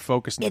hyper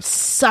focusness? It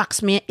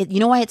sucks, man. You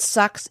know why it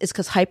sucks? It's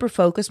because hyper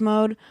focus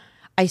mode.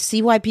 I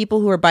see why people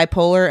who are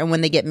bipolar and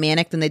when they get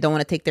manic, then they don't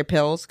want to take their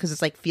pills because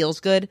it's like feels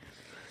good.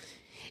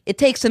 It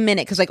takes a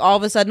minute because like all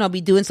of a sudden I'll be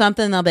doing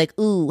something and I'll be like,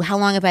 ooh, how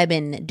long have I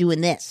been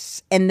doing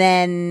this?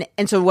 And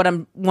so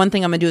one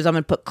thing I'm gonna do is I'm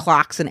gonna put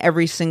clocks in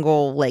every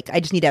single, like I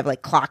just need to have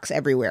like clocks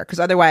everywhere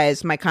because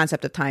otherwise my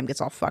concept of time gets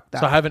all fucked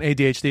up. So having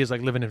ADHD is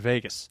like living in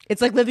Vegas.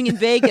 It's like living in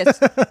Vegas.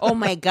 Oh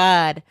my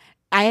God.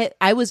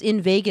 I was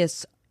in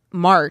Vegas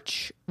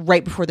March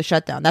right before the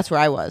shutdown. That's where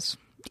I was.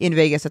 In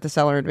Vegas at the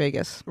Cellar in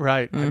Vegas.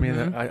 Right. Mm-hmm. I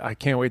mean, I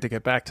can't wait to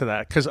get back to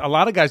that because a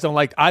lot of guys don't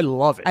like. I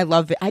love it. I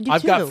love it. I do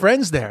I've too. got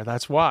friends there.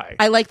 That's why.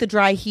 I like the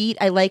dry heat.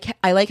 I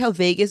like how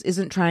Vegas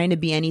isn't trying to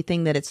be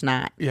anything that it's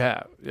not.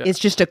 Yeah. It's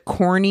just a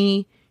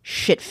corny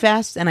shit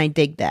fest, and I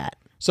dig that.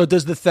 So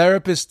does the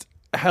therapist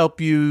help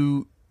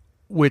you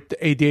with the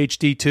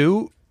ADHD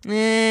too?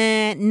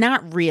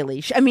 Not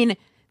really. I mean,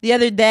 the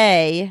other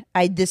day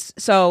I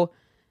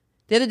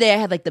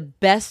had like the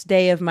best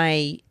day of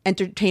my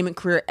entertainment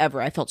career ever.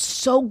 I felt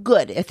so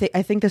good.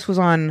 I think this was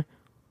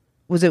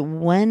was it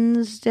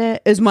Wednesday?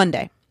 It was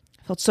Monday.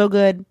 I felt so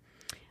good.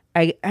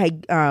 I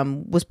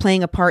was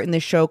playing a part in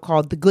this show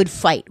called The Good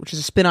Fight, which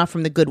is a spinoff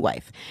from The Good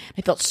Wife.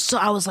 I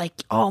was like,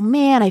 oh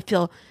man, I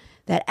feel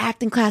that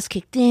acting class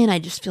kicked in. I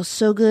just feel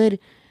so good.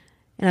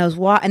 And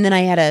and then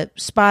I had a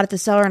spot at the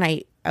Cellar and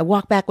I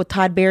walked back with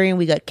Todd Barry and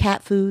we got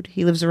cat food.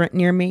 He lives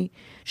near me.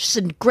 Just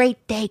a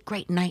great day,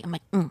 great night. I'm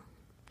like,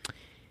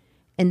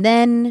 And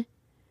then...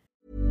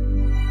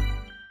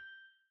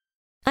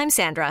 I'm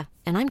Sandra,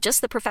 and I'm just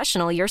the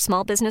professional your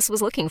small business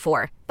was looking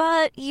for.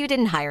 But you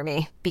didn't hire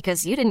me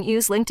because you didn't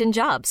use LinkedIn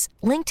Jobs.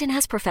 LinkedIn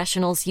has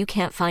professionals you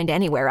can't find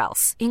anywhere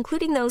else,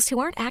 including those who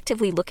aren't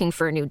actively looking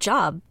for a new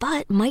job,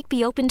 but might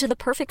be open to the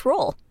perfect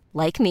role,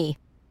 like me.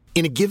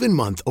 In a given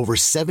month, over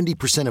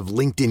 70% of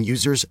LinkedIn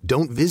users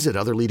don't visit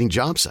other leading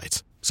job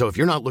sites. So if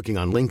you're not looking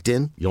on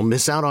LinkedIn, you'll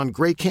miss out on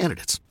great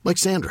candidates, like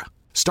Sandra.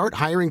 Start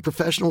hiring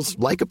professionals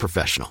like a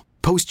professional.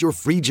 Post your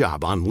free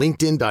job on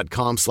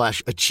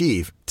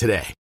linkedin.com/achieve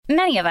today.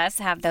 Many of us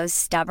have those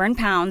stubborn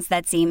pounds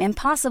that seem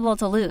impossible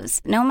to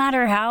lose, no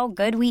matter how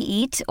good we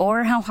eat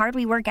or how hard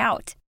we work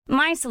out.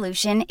 My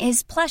solution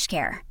is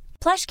PlushCare.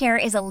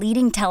 PlushCare is a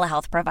leading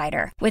telehealth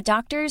provider with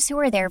doctors who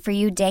are there for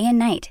you day and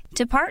night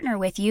to partner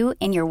with you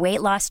in your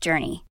weight loss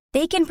journey.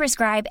 They can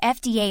prescribe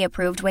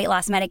FDA-approved weight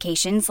loss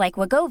medications like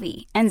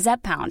Wegovy and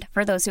Zepbound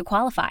for those who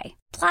qualify.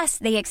 Plus,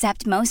 they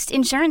accept most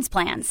insurance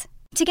plans.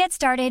 To get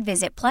started,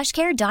 visit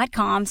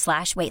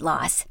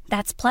plushcare.com/weightloss.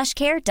 That's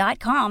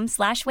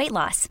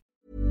plushcare.com/weightloss.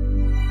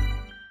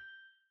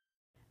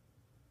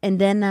 And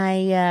then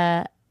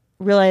I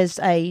realized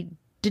I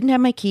didn't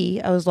have my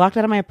key. I was locked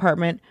out of my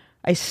apartment.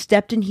 I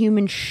stepped in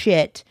human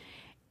shit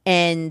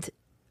and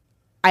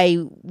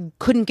I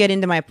couldn't get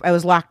into I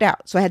was locked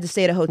out. So I had to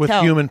stay at a hotel. With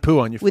human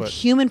poo on your foot. With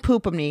human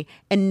poop on me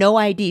and no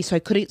ID. So I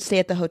couldn't stay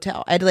at the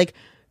hotel. I had to like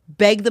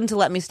beg them to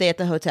let me stay at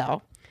the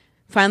hotel.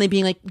 Finally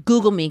being like,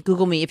 Google me.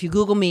 If you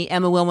Google me,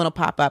 Emma Willman will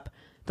pop up.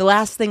 The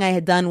last thing I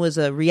had done was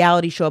a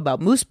reality show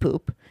about moose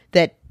poop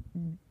that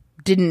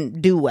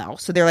didn't do well.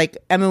 So they're like,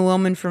 Emma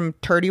Willman from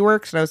Turdy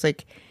Works. And I was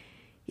like,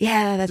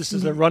 yeah, this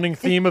is a running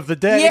theme of the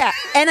day. Yeah.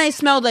 And I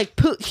smelled like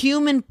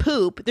human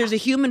poop. There's a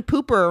human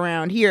pooper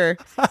around here.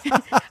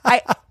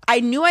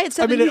 I knew I had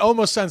something. I mean, it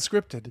almost sounds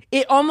scripted.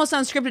 It almost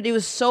sounds scripted. It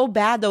was so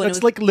bad though.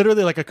 It's like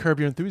literally like a Curb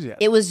Your Enthusiasm.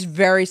 It was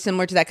very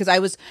similar to that because I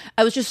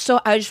just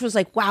was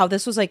like, wow,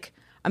 this was like,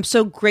 I'm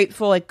so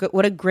grateful. Like,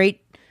 what a great,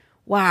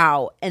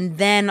 wow. And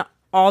then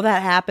all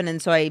that happened.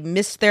 And so I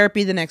missed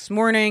therapy the next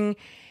morning.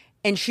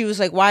 And she was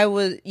like, why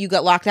was you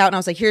got locked out? And I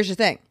was like, here's the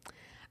thing.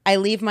 I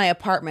leave my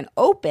apartment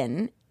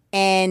open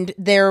and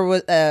there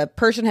was a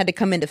person had to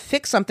come in to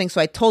fix something. So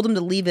I told him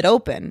to leave it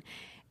open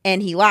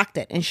and he locked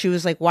it. And she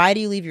was like, why do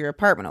you leave your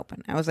apartment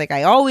open? I was like,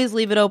 I always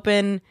leave it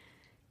open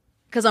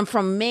because I'm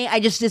from Maine.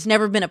 It's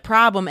never been a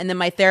problem. And then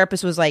my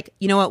therapist was like,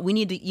 you know what? You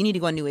need to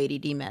go on new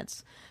ADD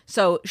meds.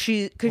 So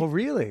oh,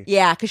 really?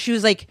 Yeah, because she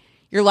was like,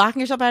 you're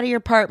locking yourself out of your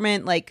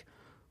apartment. Like,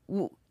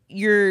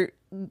 you're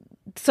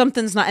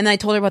something's not. And I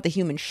told her about the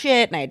human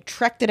shit, and I had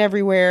trekked it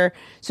everywhere.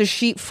 So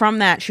from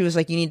that, she was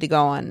like, you need to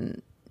go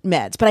on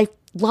meds. But I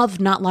love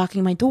not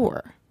locking my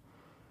door.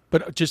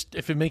 But just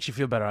if it makes you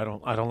feel better,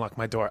 I don't lock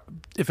my door.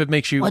 If it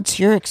makes you, what's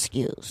your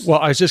excuse? Well,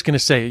 I was just gonna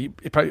say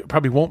it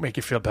probably won't make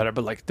you feel better,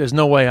 but like, there's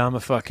no way I'm a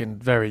fucking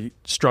very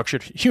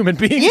structured human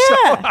being. Yeah.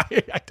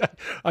 So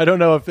I don't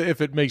know if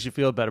it makes you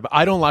feel better, but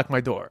I don't lock my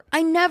door.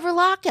 I never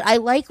lock it. I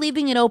like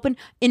leaving it open.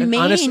 In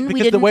Maine, honestly, we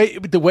because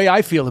didn't. the way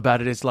I feel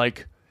about it is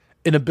like,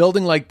 in a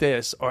building like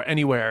this or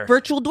anywhere,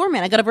 Virtual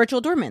doorman. I got a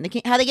virtual doorman.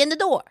 How they get in the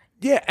door?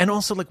 Yeah, and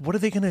also like, what are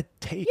they gonna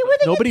take? Yeah, what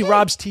are they Nobody gonna take?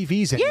 robs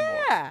TVs anymore.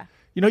 Yeah.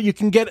 You know, you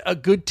can get a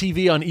good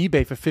TV on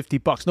eBay for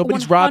 $50.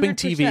 Nobody's robbing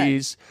 100%.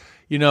 TVs.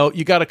 You know,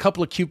 you got a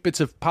couple of cute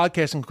bits of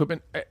podcasting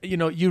equipment. You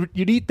know, you'd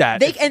eat that.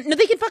 They can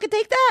fucking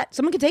take that.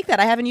 Someone can take that.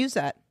 I haven't used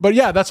that. But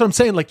yeah, that's what I'm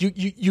saying. Like,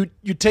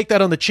 you take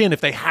that on the chin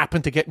if they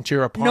happen to get into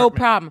your apartment. No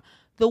problem.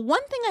 The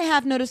one thing I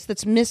have noticed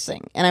that's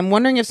missing, and I'm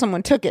wondering if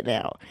someone took it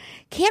now,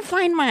 can't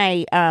find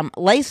my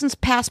license,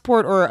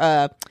 passport,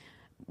 or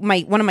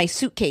one of my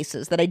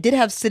suitcases that I did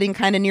have sitting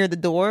kind of near the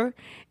door.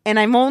 And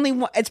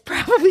it's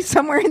probably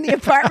somewhere in the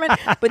apartment,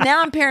 but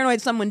now I'm paranoid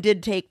someone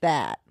did take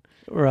that.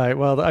 Right.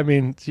 Well, I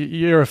mean,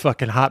 you're a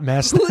fucking hot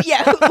mess. Who's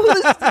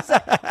to say?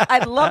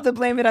 I'd love to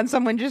blame it on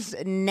someone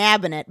just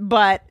nabbing it.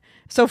 But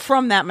so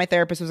from that, my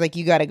therapist was like,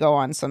 you got to go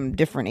on some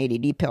different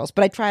ADD pills.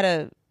 But I try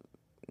to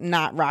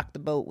not rock the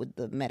boat with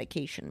the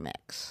medication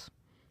mix.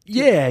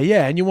 Yeah.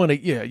 And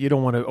you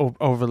don't want to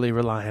overly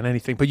rely on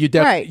anything, but you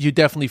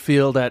definitely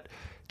feel that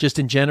just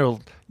in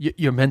general,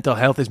 your mental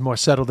health is more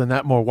settled in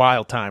that more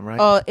wild time,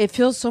 right? It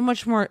feels so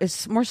much more.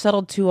 It's more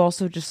settled too.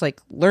 Also, just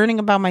like learning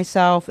about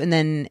myself, and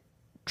then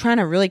trying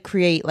to really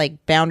create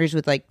like boundaries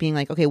with like being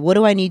like, okay, what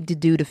do I need to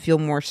do to feel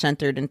more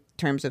centered in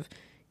terms of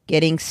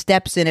getting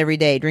steps in every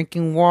day,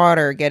 drinking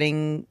water,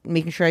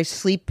 making sure I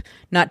sleep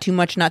not too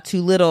much, not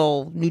too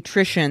little,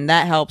 nutrition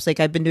that helps. Like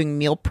I've been doing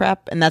meal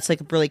prep, and that's like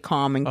really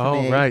calming for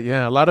me. Oh, right,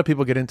 yeah. A lot of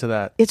people get into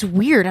that. It's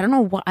weird. I don't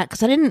know why,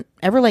 because I didn't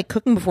ever like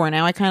cooking before.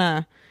 Now I kind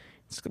of.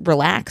 It's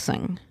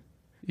relaxing.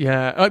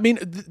 Yeah. I mean,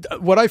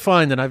 what I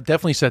find, and I've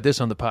definitely said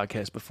this on the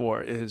podcast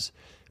before, is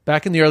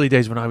back in the early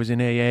days when I was in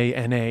AA,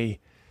 NA,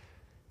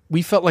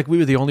 we felt like we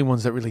were the only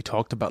ones that really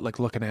talked about like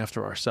looking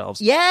after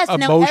ourselves. Yes,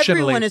 now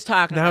everyone is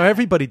talking about it. Now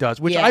everybody does,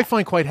 which I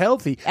find quite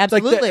healthy.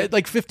 Absolutely.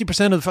 Like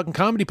 50% of the fucking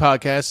comedy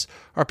podcasts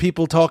are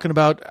people talking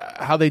about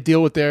how they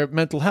deal with their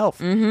mental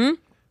health,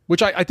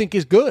 which I think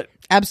is good.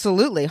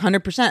 Absolutely,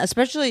 100%.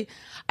 Especially,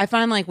 I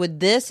find like with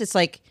this, it's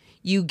like,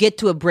 you get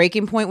to a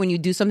breaking point when you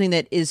do something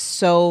that is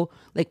so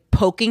like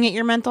poking at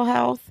your mental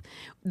health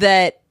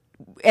and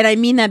I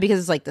mean that because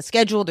it's like the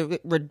schedule,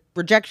 the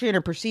rejection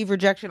or perceived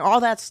rejection, all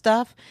that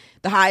stuff,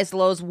 the highs,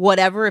 lows,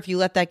 whatever. If you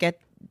let that get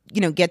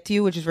to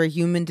you, which is very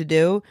human to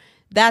do,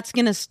 that's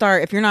going to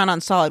start, if you're not on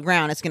solid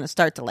ground, it's going to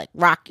start to like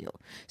rock you.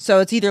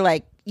 So it's either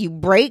like you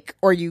break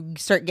or you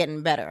start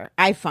getting better,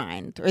 I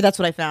find, or that's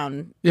what I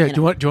found. Yeah. Do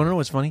you want to know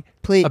what's funny?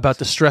 Please. About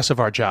the stress of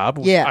our job.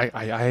 Yeah.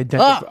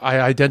 I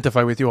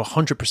identify with you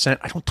 100%.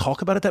 I don't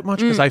talk about it that much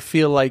because I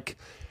feel like,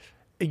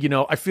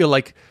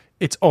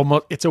 it's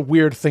a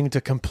weird thing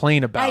to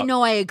complain about. I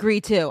know. I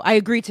agree too.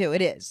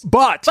 It is.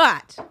 But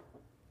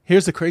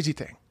here's the crazy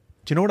thing.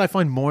 Do you know what I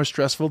find more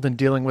stressful than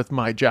dealing with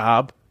my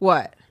job?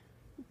 What?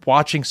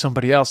 Watching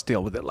somebody else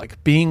deal with it,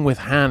 like being with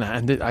Hannah,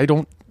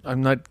 and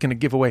I'm not going to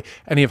give away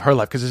any of her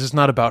life because this is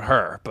not about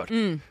her, but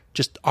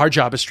just our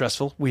job is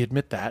stressful. We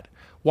admit that.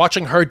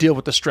 Watching her deal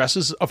with the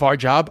stresses of our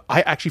job,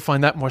 I actually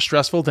find that more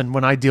stressful than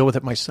when I deal with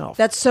it myself.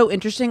 That's so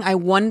interesting. I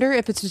wonder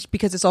if it's just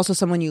because it's also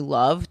someone you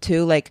love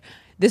too. Like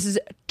this is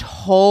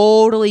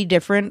totally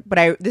different,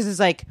 but this is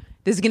going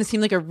to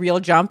seem like a real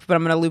jump, but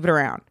I'm going to loop it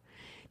around.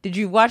 Did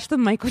you watch the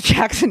Michael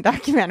Jackson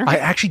documentary? I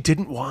actually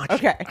didn't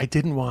watch it. I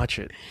didn't watch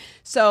it.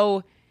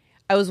 So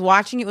I was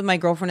watching it with my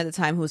girlfriend at the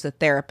time who was a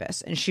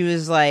therapist, and she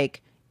was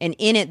like, and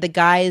in it, the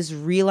guys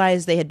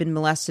realized they had been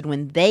molested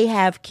when they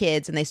have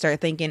kids, and they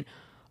start thinking,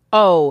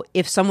 oh,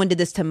 if someone did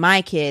this to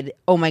my kid,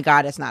 oh my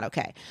God, it's not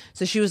okay.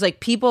 So she was like,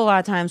 people a lot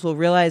of times will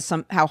realize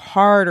how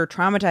hard or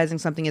traumatizing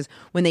something is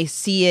when they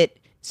see it,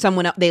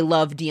 someone else, they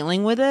love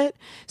dealing with it.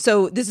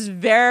 So this is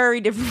very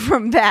different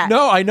from that.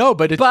 No, I know,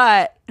 but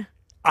but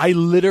I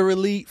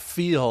literally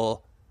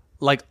feel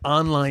like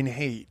online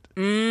hate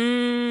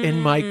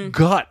in my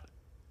gut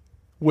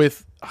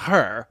with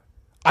her.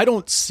 I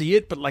don't see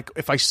it, but like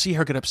if I see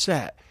her get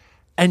upset,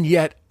 and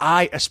yet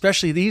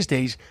especially these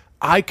days,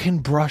 I can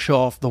brush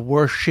off the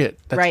worst shit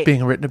that's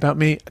being written about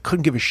me. I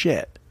couldn't give a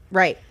shit.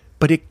 Right.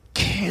 But it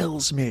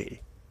kills me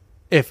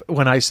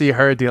when I see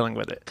her dealing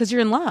with it. Because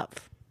you're in love.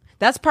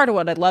 That's part of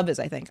what love is,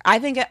 I think. I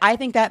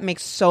think that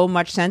makes so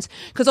much sense.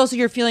 Because also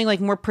you're feeling like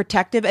more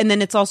protective. And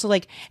then it's also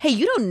like, hey,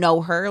 you don't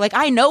know her. Like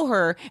I know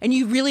her and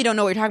you really don't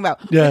know what you're talking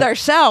about. Yeah. With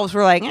ourselves,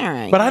 we're like, all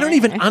right. But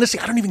honestly,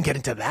 I don't even get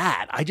into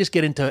that. I just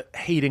get into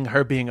hating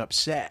her being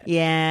upset.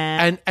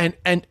 Yeah.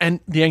 And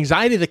the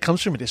anxiety that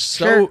comes from it is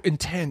so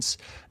intense.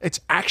 It's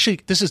actually,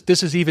 this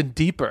is even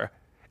deeper.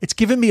 it's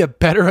given me a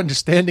better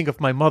understanding of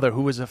my mother,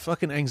 who was a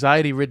fucking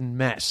anxiety-ridden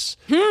mess.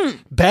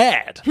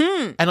 Bad.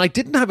 And I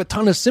didn't have a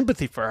ton of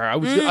sympathy for her. I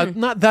was I'm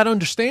not that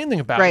understanding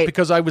about it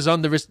because I was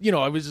on the risk,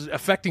 I was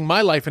affecting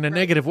my life in a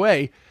negative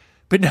way.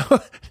 But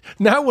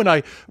now when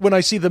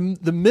I see the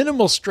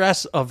minimal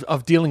stress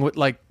of dealing with,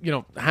 like,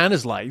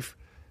 Hannah's life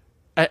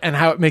and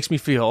how it makes me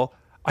feel,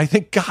 I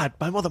think, God,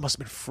 my mother must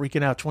have been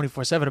freaking out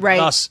 24/7 about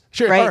us.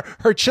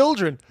 Her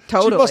children.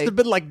 Totally. She must have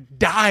been like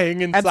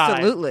dying inside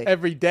Absolutely.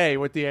 every day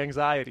with the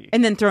anxiety.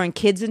 And then throwing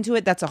kids into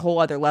it, that's a whole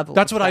other level.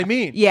 That's what I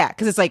mean. Yeah,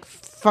 because it's like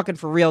fucking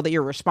for real that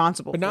you're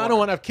responsible. But now for I don't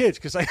want to have kids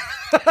because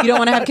You don't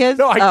want to have kids?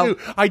 No,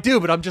 I do.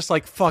 But I'm just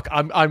like, fuck.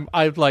 I'm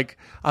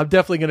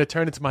definitely going to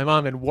turn into my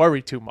mom and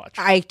worry too much.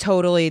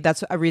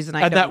 That's a reason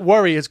I and that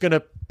worry is going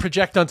to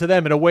project onto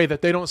them in a way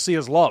that they don't see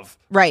as love.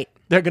 Right.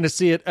 They're going to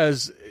see it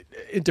as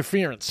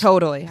interference.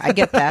 Totally. I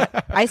get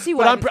that. I see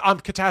what But I'm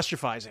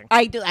catastrophizing.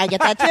 I do. I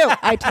get that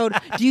too.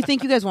 Do you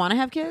think you guys want to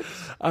have kids?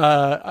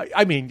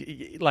 I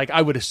mean, like,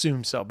 I would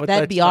assume so, but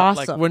That'd be that's not,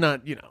 awesome. Like, we're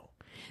not,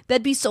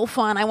 That'd be so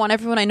fun. I want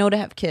everyone I know to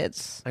have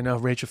kids. I know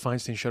Rachel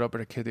Feinstein showed up with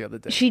her kid the other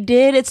day. She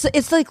did.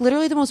 It's like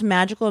literally the most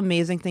magical,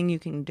 amazing thing you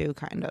can do,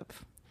 kind of.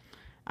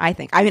 I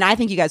think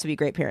you guys would be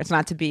great parents.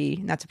 Not to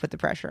put the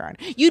pressure on.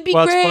 You'd be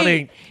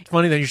great. It's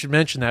funny that you should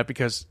mention that,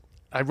 because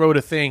I wrote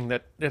a thing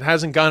that it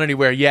hasn't gone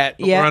anywhere yet.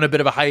 But we're on a bit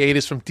of a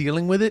hiatus from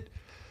dealing with it.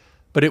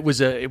 But it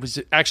was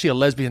actually a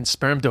lesbian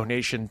sperm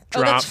donation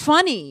drama. Oh, that's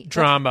funny.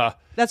 Drama.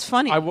 That's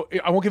funny. I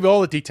won't give you all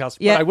the details,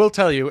 but I will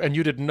tell you, and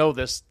you didn't know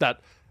this,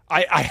 that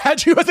I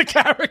had you as a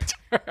character.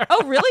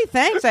 Oh, really?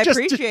 Thanks. I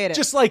appreciate it.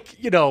 Just like,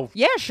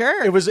 Yeah,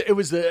 sure. It was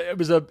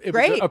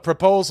a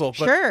proposal.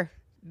 But sure.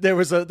 There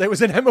was an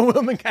Emma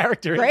Willman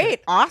character.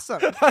 Great. Awesome.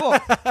 Cool.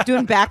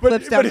 Doing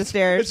backflips down the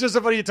stairs. It's just so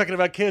funny you're talking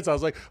about kids. I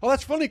was like, oh,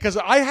 that's funny because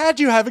I had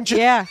you having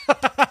children.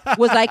 Yeah.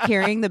 Was I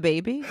carrying the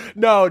baby?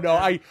 No.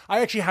 I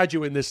actually had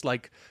you in this,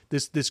 like,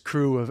 this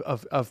crew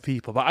of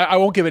people. But I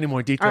won't give any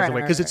more details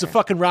away because it's a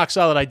fucking rock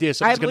solid idea.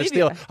 Someone's going to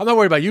steal it. I'm not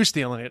worried about you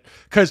stealing it,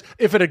 because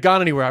if it had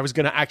gone anywhere, I was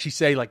going to actually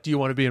say, like, do you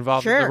want to be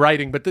involved in the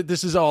writing? But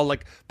this is all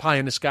like pie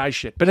in the sky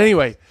shit. But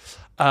anyway.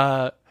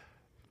 But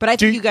I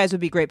think you guys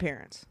would be great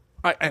parents.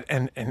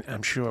 And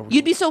I'm sure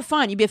you'd be so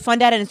fun. You'd be a fun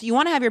dad, and you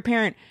want to have your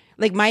parent.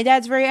 Like, my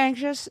dad's very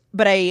anxious,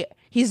 but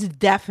he's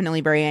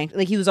definitely very anxious.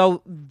 Like, he was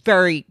all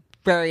very,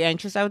 very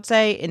anxious, I would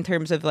say, in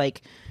terms of,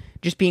 like,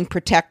 just being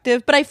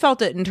protective. But I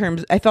felt it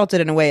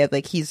in a way of,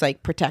 like, he's,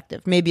 like,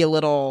 protective, maybe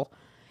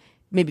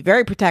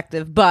very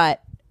protective.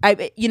 But I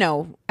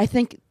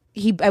think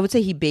I would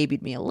say he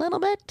babied me a little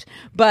bit,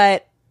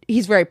 but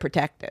he's very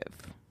protective.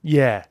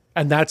 Yeah,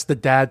 and that's the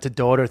dad to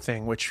daughter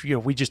thing, which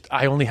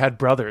I only had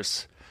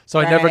brothers. So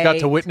I never got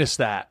to witness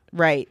that.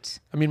 Right.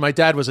 I mean, my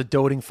dad was a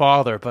doting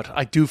father, but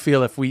I do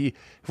feel if we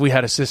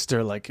had a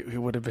sister, like, it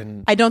would have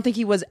been. I don't think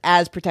he was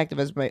as protective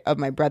as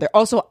my brother.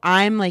 Also,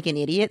 I'm like an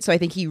idiot, so I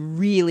think he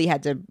really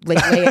had to,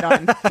 like, lay it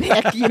on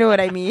thick. You know what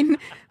I mean?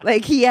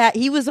 Like,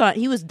 he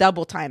was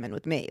double timing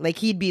with me. Like,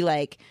 he'd be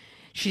like,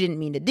 she didn't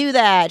mean to do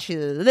that. She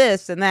did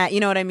this and that.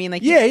 You know what I mean?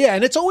 Like, yeah,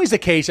 and it's always the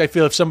case. I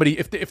feel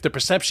if the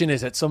perception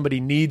is that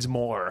somebody needs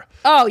more.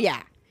 Oh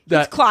yeah,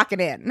 he's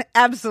clocking in.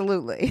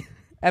 Absolutely.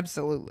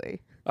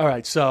 Absolutely. All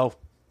right. So,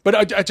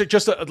 but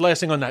just a last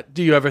thing on that.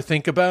 Do you ever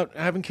think about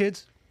having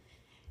kids?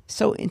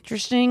 So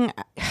interesting.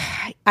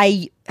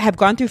 I have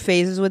gone through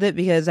phases with it,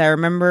 because I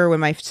remember when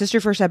my sister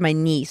first had my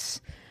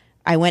niece,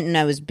 I went and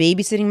I was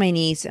babysitting my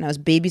niece, and I was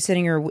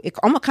babysitting her. It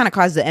almost kind of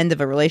caused the end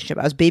of a relationship.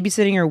 I was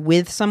babysitting her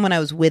with someone I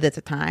was with at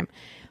the time.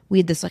 We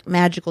had this, like,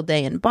 magical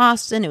day in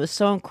Boston. It was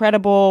so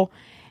incredible.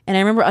 And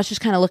I remember us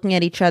just kind of looking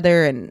at each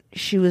other, and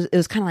it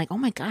was kind of like, oh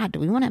my God, do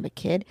we want to have a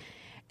kid?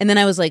 And then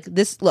I was like,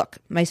 look,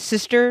 my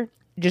sister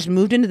just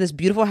moved into this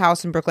beautiful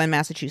house in Brookline,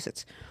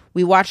 Massachusetts.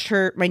 We watched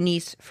my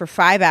niece, for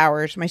 5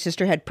 hours. My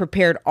sister had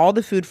prepared all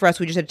the food for us.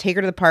 We just had to take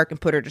her to the park and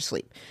put her to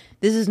sleep.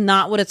 This is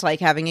not what it's like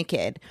having a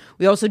kid.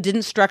 We also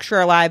didn't structure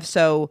our lives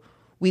so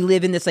we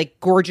live in this, like,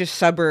 gorgeous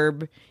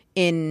suburb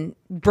in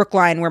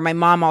Brookline where my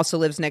mom also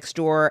lives next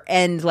door.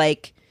 And,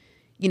 like,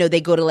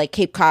 they go to, like,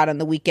 Cape Cod on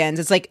the weekends.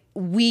 It's like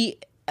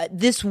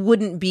this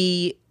wouldn't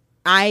be...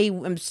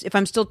 if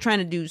I'm still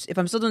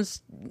doing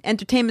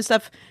entertainment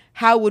stuff,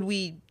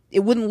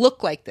 it wouldn't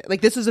look like that.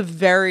 Like, this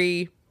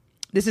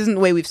isn't the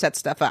way we've set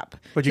stuff up.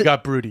 But you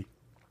got broody.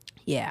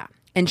 Yeah.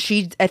 And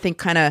she, I think,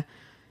 kind of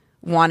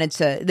wanted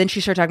to, then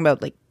she started talking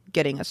about, like,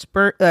 getting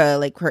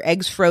like, her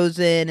eggs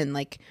frozen, and,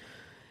 like,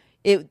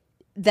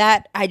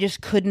 that I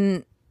just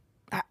couldn't,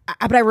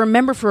 but I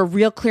remember for a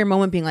real clear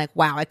moment being like,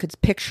 wow, I could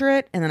picture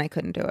it, and then I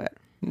couldn't do it.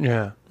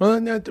 Yeah. Well,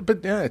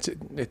 but yeah,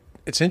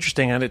 it's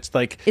interesting, and it's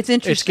like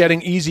it's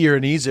getting easier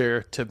and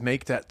easier to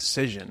make that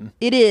decision.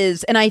 It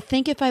is, and I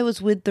think if I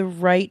was with the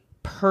right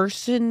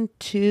person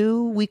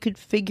too, we could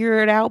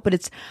figure it out.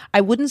 But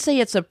I wouldn't say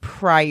it's a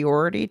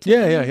priority to me.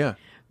 Yeah.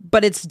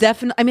 But it's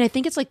definitely. I mean, I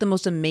think it's like the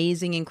most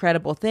amazing,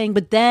 incredible thing.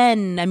 But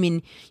then, I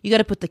mean, you got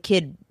to put the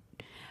kid,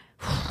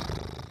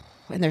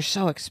 and they're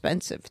so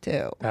expensive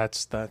too.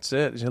 That's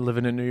it. You're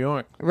living in New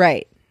York,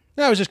 right?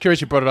 I was just curious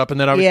you brought it up, and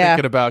then I was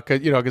thinking about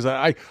because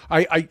I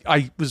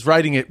was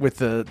writing it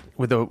with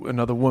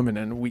another woman,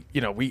 and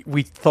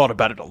we thought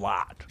about it a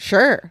lot.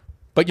 Sure.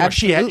 But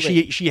she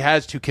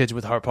has 2 kids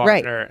with her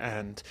partner,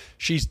 and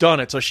she's done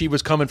it. So she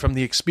was coming from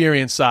the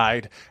experience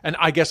side, and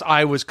I guess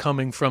I was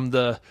coming from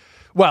the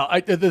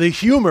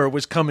humor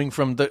was coming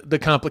from the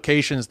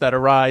complications that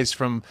arise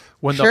from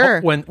when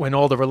when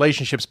all the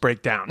relationships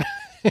break down.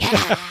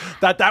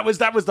 that was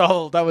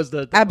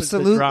the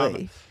absolutely drama.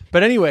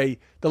 But anyway,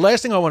 the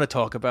last thing I want to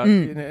talk about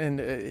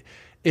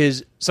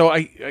is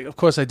of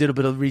course I did a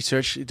bit of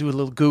research, do a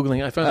little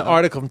Googling. I found an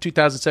article from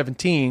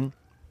 2017.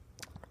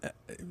 Do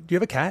you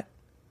have a cat?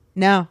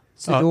 No,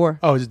 it's the door.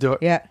 Oh, it's the door.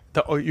 Yeah.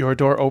 Your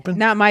door open?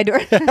 Not my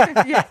door.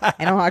 Yeah,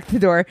 I don't lock the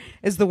door.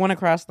 It's the one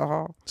across the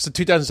hall. So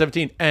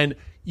 2017, and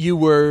you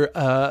were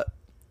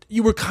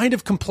kind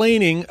of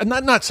complaining.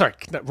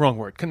 Wrong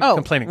word.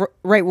 Complaining.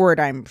 Right word.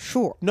 I'm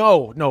sure.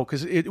 No,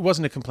 because it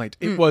wasn't a complaint.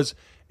 It was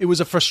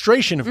a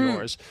frustration of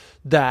yours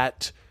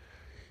that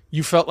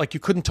you felt like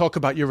you couldn't talk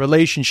about your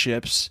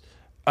relationships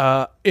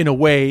in a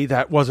way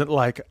that wasn't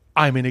like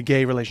I'm in a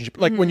gay relationship,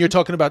 like when you're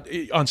talking about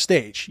on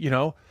stage,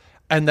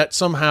 and that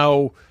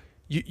somehow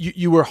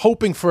you were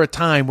hoping for a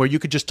time where you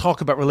could just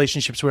talk about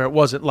relationships where it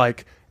wasn't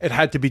like it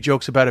had to be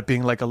jokes about it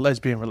being like a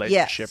lesbian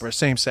relationship or a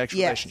same-sex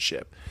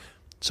relationship.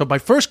 So my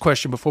first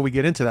question before we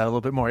get into that a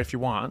little bit more, if you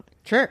want.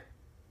 Sure.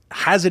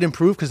 Has it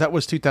improved? Because that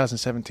was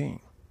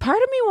 2017. Part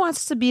of me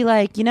wants to be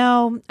like,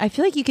 I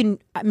feel like you can,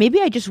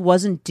 maybe I just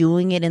wasn't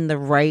doing it in the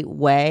right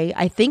way.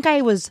 I think I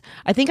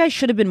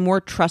should have been more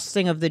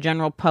trusting of the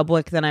general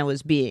public than I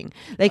was being.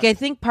 Like, I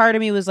think part of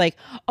me was like,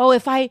 oh,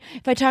 if I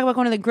talk about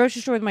going to the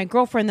grocery store with my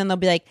girlfriend, then they'll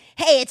be like,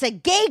 hey, it's a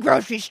gay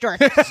grocery store.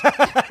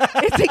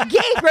 It's a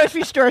gay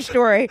grocery store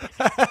story.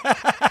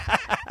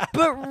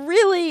 But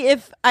really,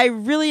 if I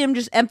really am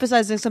just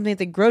emphasizing something at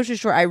the grocery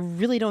store, I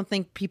really don't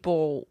think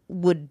people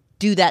would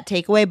do that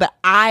takeaway, but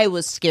I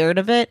was scared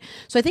of it.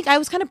 So I think I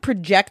was kind of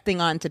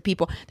projecting onto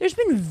people. There's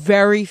been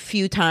very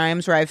few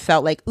times where I've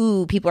felt like,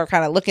 ooh, people are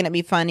kind of looking at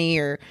me funny,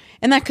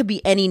 and that could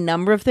be any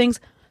number of things.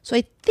 So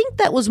I think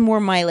that was more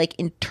my like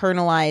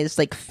internalized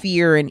like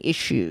fear and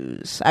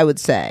issues, I would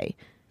say.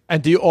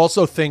 And do you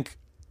also think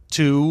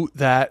too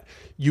that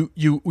you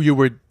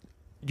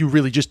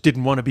really just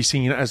didn't want to be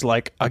seen as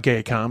like a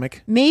gay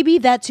comic? Maybe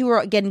that too, or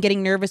again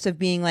getting nervous of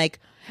being like,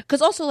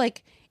 because also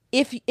like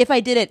if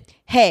I did it,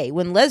 hey,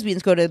 when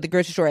lesbians go to the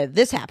grocery store,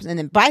 this happens, and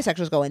then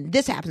bisexuals go and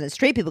this happens, and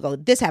straight people go,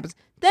 this happens,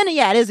 then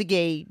it is a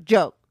gay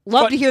joke.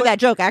 Love to hear that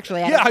joke,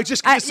 actually. Yeah, I was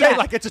just going to say,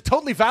 like, it's a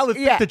totally valid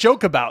thing to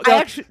joke about.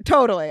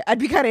 Totally. I'd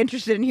be kind of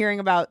interested in hearing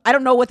about, I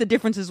don't know what the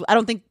difference is. I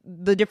don't think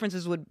the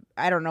differences would,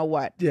 I don't know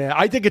what. Yeah,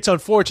 I think it's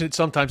unfortunate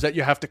sometimes that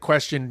you have to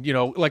question,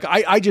 like,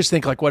 I just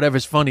think, like,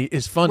 whatever's funny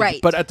is funny.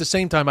 Right. But at the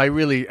same time,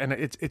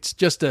 it's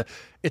just a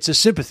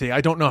sympathy.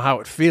 I don't know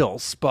how it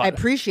feels, but. I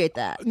appreciate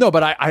that. No,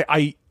 but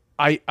I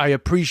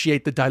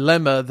appreciate the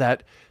dilemma,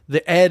 that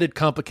the added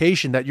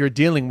complication that you're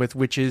dealing with,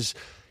 which is,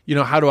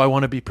 how do I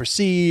want to be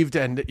perceived?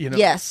 And,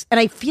 Yes. And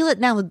I feel it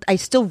now. I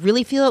still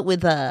really feel it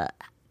with,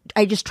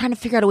 I just trying to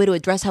figure out a way to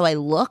address how I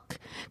look.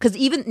 Because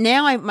even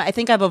now, I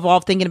think I've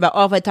evolved thinking about,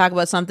 if I talk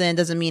about something, it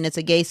doesn't mean it's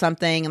a gay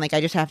something. And like,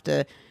 I just have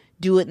to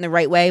do it in the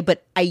right way.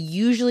 But I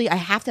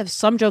have to have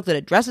some joke that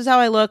addresses how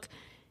I look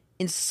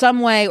in some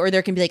way, or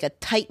there can be like a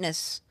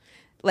tightness.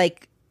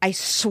 Like, I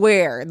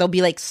swear there'll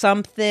be like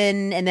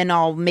something, and then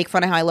I'll make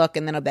fun of how I look,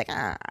 and then I'll be like,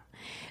 ah.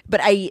 But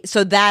I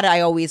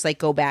always like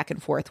go back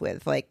and forth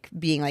with, like,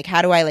 being like,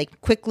 how do I like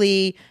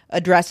quickly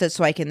address it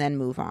so I can then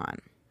move on?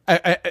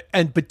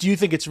 But do you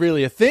think it's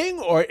really a thing,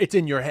 or it's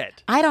in your head?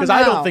 I don't know. Because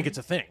I don't think it's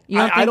a thing. You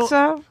don't think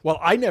so? Well,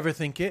 I never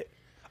think it.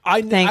 I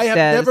have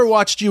Des. never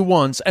watched you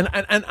once, and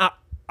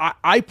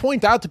I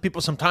point out to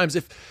people sometimes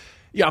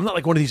I'm not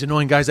like one of these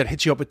annoying guys that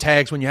hits you up with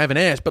tags when you haven't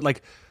asked, but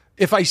like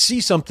if I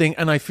see something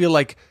and I feel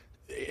like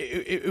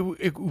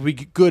it would be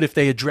good if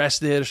they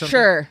addressed it or something,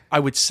 sure, I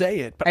would say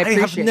it. But I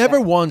have never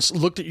once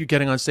looked at you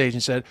getting on stage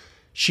and said,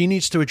 she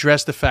needs to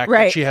address the fact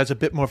that she has a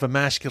bit more of a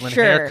masculine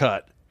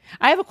haircut.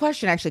 I have a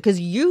question, actually,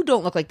 because you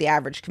don't look like the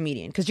average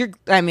comedian. Because you're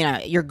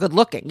good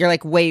looking. You're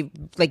like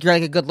you're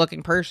like a good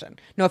looking person.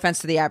 No offense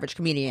to the average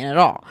comedian at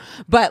all.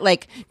 But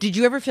like, did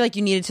you ever feel like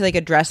you needed to like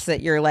address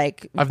that you're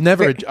like? I've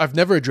never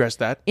addressed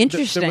that.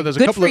 Interesting.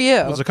 Good for you.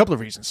 There's a couple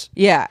of reasons.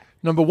 Yeah.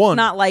 Number one, it's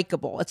not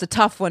likable. It's a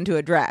tough one to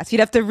address. You'd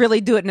have to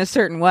really do it in a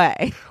certain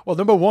way. Well,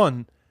 number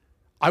one,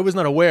 I was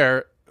not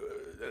aware.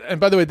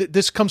 And by the way,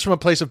 this comes from a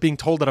place of being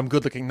told that I'm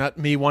good looking, not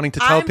me wanting to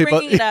tell people.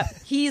 I'm bringing it up.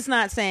 He's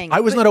not saying. I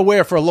was not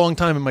aware for a long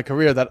time in my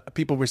career that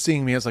people were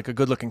seeing me as like a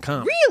good looking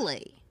comic.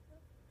 Really?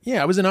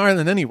 Yeah, I was in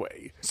Ireland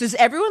anyway. So is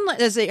everyone?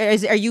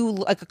 Are you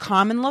like a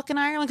common look in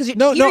Ireland?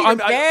 Because you're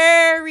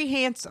very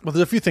handsome. Well,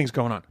 there's a few things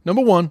going on.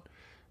 Number one,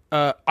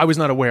 I was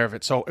not aware of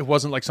it, so it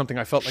wasn't like something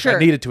I felt like I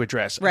needed to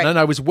address. Right. And then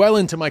I was well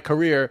into my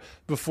career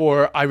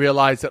before I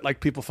realized that like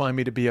people find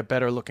me to be a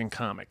better looking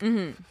comic.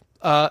 Mm-hmm.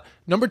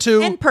 Number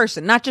two, in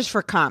person, not just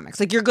for comics.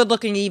 Like, you're good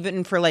looking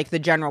even for like the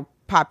general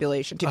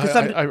population too. I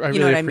really you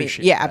know what I mean?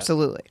 appreciate Yeah, that.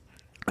 absolutely.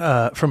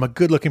 from a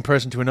good-looking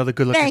person to another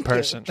good-looking Thank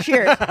person. you.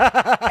 Cheers.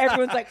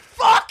 Everyone's like,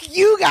 fuck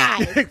you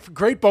guys.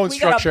 Great bone We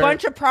structure. got a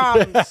bunch of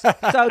problems.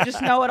 So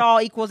just know it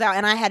all equals out.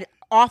 And I had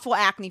awful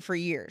acne for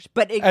years.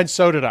 But and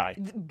so did I.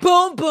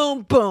 boom,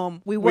 boom,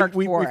 boom. We worked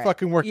we for it.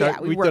 fucking worked yeah,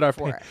 out. We worked did our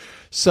for thing. it.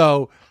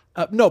 So,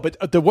 no,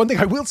 but the one thing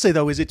I will say,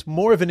 though, is it's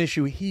more of an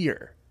issue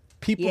here.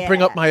 People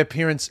bring up Yeah. my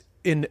appearance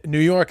in New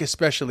York,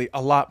 especially,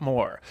 a lot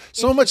more.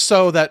 So much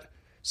so that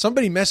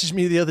somebody messaged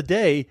me the other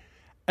day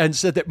and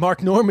said that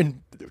Mark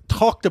Norman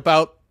talked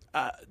about,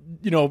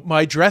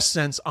 my dress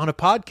sense on a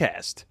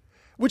podcast,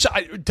 which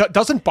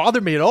doesn't bother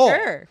me at all.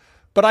 Sure.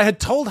 But I had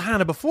told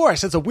Hannah before, I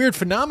said it's a weird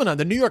phenomenon.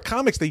 The New York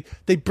comics,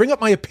 they bring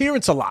up my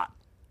appearance a lot.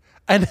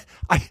 And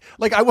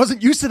I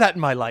wasn't used to that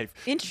in my life.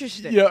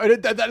 Interesting.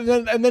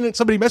 And then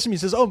somebody messaged me and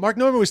says, "Oh, Mark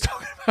Norman was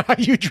talking about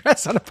how you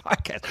dress on a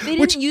podcast." They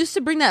didn't used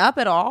to bring that up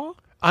at all?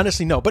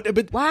 Honestly, no.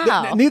 But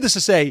Wow. needless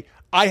to say,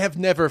 I have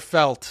never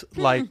felt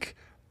like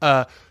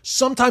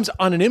sometimes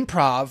on an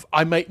improv,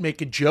 I might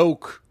make a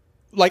joke.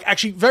 Like,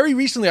 actually, very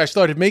recently, I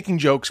started making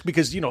jokes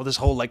because, this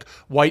whole, like,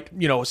 white,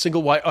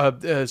 single white,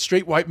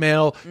 straight white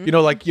male,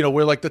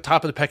 we're, like, the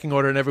top of the pecking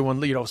order and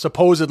everyone,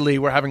 supposedly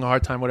we're having a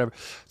hard time, whatever.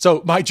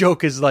 So my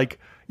joke is, like,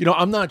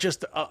 I'm not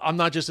just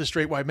a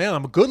straight white male.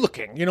 I'm good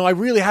looking. I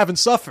really haven't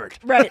suffered.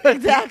 Right,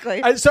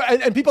 exactly.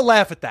 and people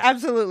laugh at that.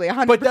 Absolutely,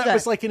 100%. But that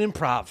was like an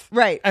improv.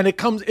 Right. And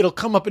it'll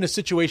come up in a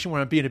situation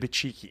where I'm being a bit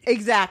cheeky.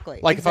 Exactly.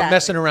 Like if I'm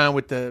messing around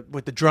with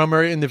the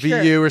drummer in the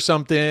VU or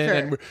something,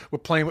 and we're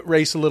playing with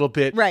race a little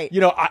bit, Right.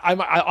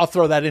 I'll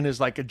throw that in as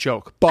like a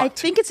joke. But I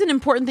think it's an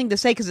important thing to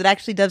say because it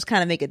actually does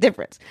kind of make a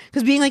difference.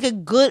 Because being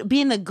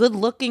the good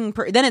looking,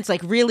 then it's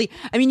like really.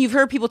 I mean, you've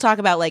heard people talk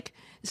about like,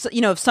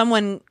 if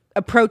someone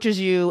approaches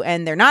you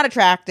and they're not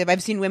attractive.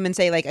 I've seen women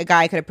say like a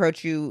guy could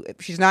approach you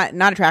if she's not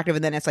attractive,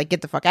 and then it's like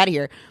get the fuck out of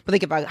here. But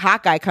like if a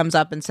hot guy comes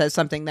up and says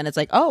something, then it's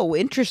like, oh,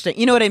 interesting.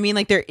 You know what I mean?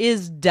 Like there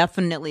is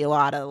definitely a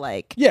lot of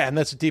like, yeah, and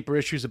that's deeper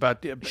issues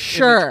about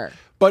sure.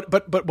 Image.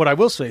 But what I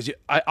will say is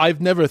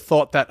I've never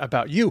thought that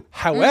about you.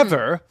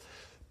 However.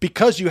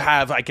 Because you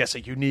have, I guess,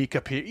 a unique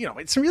appeal.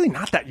 It's really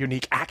not that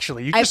unique,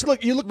 actually. You just look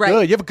right.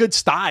 good. You have a good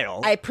style.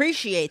 I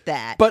appreciate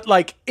that. But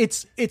like,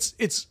 it's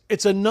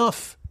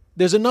enough.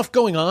 There's enough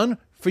going on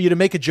for you to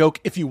make a joke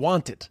if you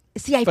want it.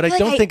 See, I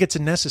don't think it's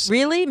a necessary.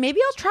 Really?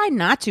 Maybe I'll try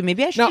not to.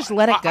 Maybe I should just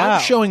let it go.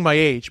 I'm showing my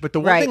age, but the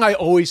one Right. thing I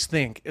always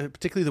think,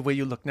 particularly the way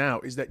you look now,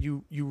 is that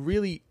you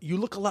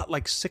look a lot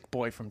like Sick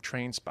Boy from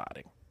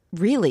Trainspotting.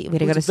 Really? Wait,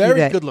 I Who's gotta see very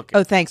that. good looking.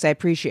 Oh, thanks. I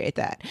appreciate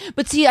that.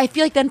 But see, I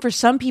feel like then for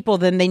some people,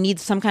 then they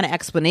need some kind of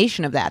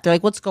explanation of that. They're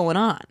like, what's going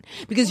on?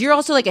 Because you're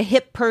also like a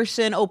hip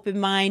person,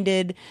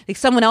 open-minded. Like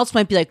someone else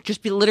might be like,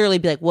 literally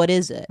be like, what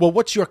is it? Well,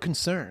 what's your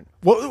concern?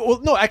 Well,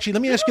 no, actually,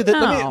 let me ask you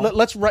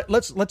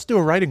that. Let's do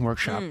a writing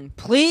workshop.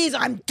 Please,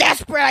 I'm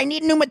desperate. I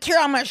need new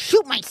material. I'm going to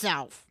shoot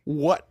myself.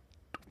 What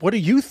do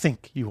you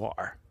think you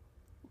are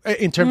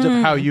in terms of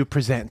how you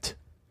present?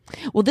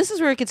 Well, this is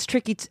where it gets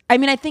tricky. I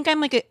mean, I think I'm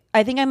like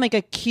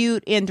a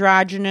cute,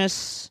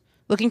 androgynous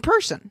looking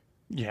person.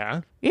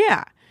 Yeah.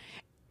 Yeah.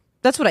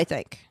 That's what I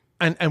think.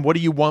 And what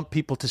do you want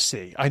people to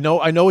see? I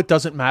know it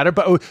doesn't matter,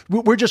 but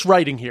we're just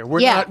writing here. We're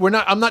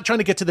not. I'm not trying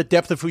to get to the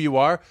depth of who you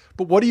are,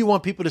 but what do you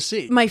want people to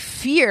see? My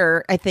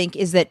fear, I think,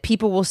 is that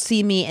people will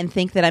see me and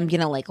think that I'm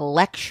going to like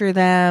lecture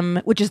them,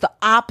 which is the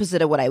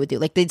opposite of what I would do.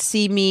 Like they'd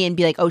see me and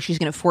be like, oh, she's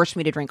going to force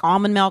me to drink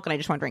almond milk and I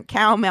just want to drink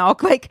cow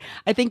milk. Like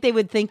I think they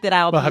would think that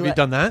I'll Well, be have you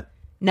done that?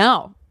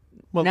 No.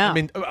 Well, No. I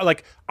mean,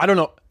 like, I don't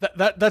know.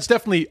 That's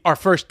definitely our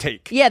first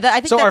take. Yeah, I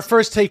think so. Our that's-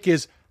 first take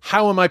is,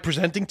 how am I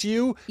presenting to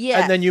you?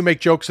 Yes. And then you make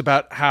jokes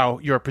about how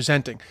you're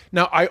presenting.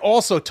 Now, I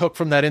also took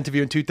from that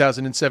interview in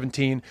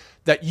 2017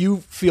 that you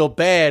feel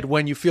bad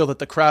when you feel that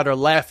the crowd are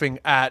laughing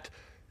at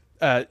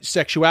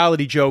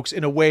sexuality jokes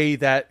in a way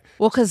that...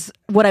 Well, because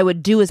what I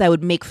would do is I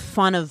would make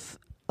fun of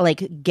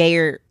like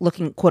gayer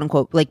looking, quote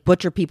unquote, like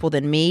butcher people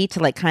than me to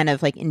like kind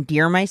of like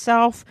endear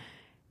myself.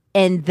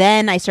 And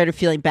then I started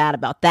feeling bad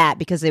about that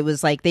because it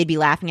was like they'd be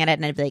laughing at it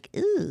and I'd be like,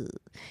 ooh.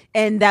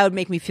 And that would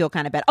make me feel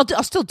kind of bad.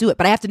 I'll still do it,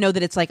 but I have to know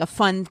that it's like a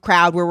fun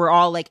crowd where we're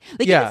all like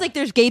if it's like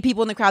there's gay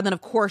people in the crowd, then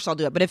of course I'll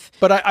do it.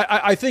 But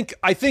I think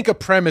a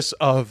premise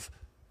of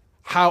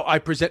how I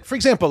present, for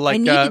example, like I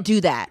need to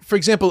do that. For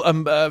example,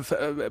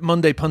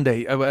 Monday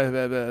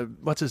Punday,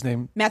 what's his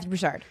name? Matthew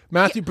Broussard.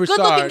 Matthew Broussard.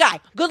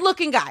 Good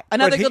looking guy.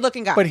 Another good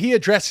looking guy. But he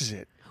addresses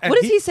it. And what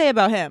does he say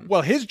about him?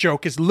 Well, his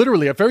joke is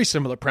literally a very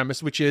similar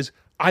premise, which is,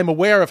 I'm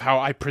aware of how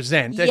I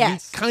present. And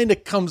Yes. he kind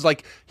of comes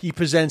like, he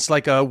presents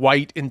like a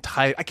white and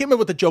tight. I can't remember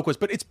what the joke was,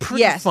 but it's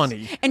pretty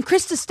funny. And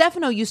Chris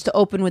Stefano used to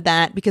open with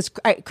that because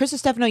Chris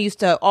Stefano used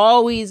to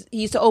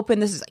open,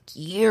 this is like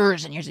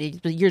years and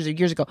years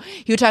ago.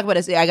 He would talk about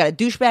I got a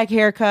douchebag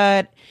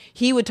haircut.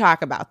 He would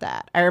talk about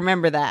that. I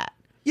remember that.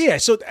 Yeah,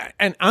 so,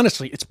 and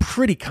honestly, it's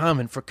pretty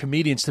common for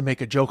comedians to make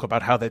a joke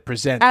about how they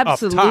present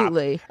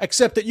Absolutely. up top.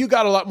 Except that you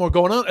got a lot more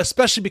going on,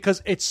 especially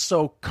because it's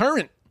so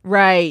current.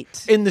 Right.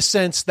 In the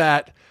sense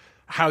that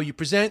how you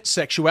present,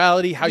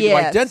 sexuality, how you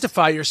Yes.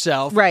 identify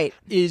yourself Right.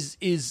 is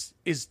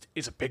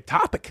a big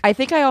topic. I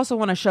think I also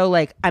want to show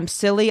like I'm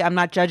silly, I'm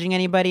not judging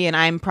anybody, and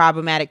I'm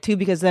problematic too,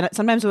 because then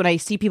sometimes when I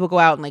see people go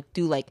out and like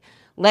do like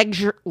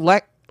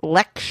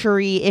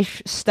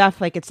lecture-ish stuff,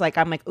 like it's like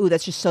I'm like, ooh,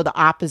 that's just so the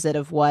opposite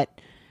of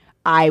what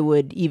I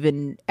would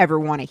even ever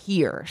want to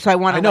hear. So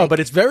I know, but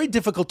it's very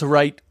difficult to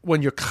write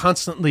when you're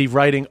constantly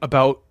worried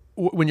about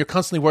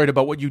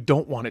what you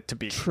don't want it to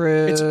be.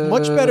 True. It's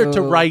much better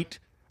to write,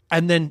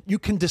 and then you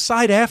can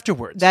decide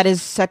afterwards. That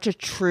is such a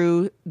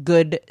true,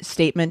 good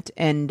statement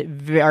and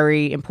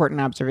very important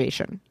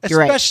observation.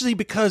 You're especially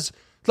because,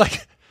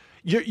 like,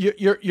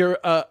 you're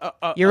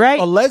right.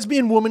 A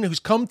lesbian woman who's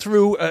come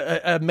through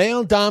a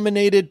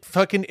male-dominated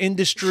fucking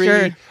industry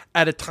Sure.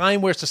 at a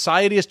time where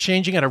society is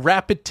changing at a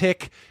rapid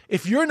tick.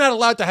 If you're not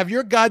allowed to have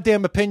your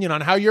goddamn opinion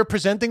on how you're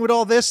presenting with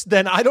all this,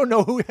 then I don't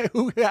know who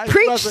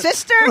Preach,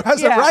 sister. Who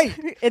has Yeah, a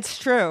right? It's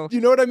true.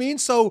 You know what I mean?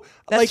 So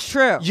That's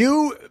true.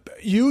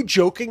 You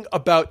joking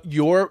about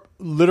your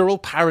literal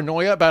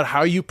paranoia about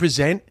how you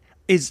present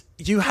is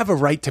you have a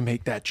right to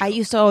make that joke. I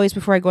used to always,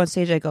 before I go on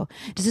stage, I go,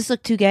 does this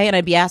look too gay? And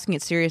I'd be asking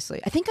it seriously.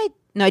 I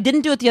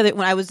didn't do it the other,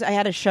 when I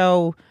had a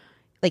show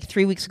like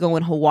 3 weeks ago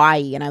in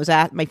Hawaii, and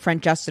my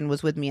friend Justin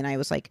was with me, and I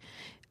was like,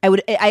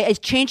 I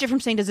changed it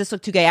from saying, does this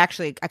look too gay?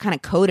 Actually, I kind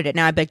of coded it.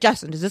 Now I'd be like,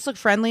 Justin, does this look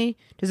friendly?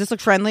 Does this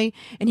look friendly?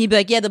 And he'd be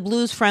like, yeah, the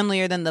blue's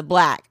friendlier than the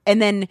black.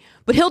 And then,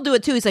 but he'll do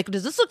it too. He's like,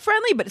 does this look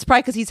friendly? But it's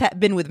probably because he's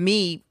been with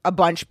me a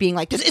bunch being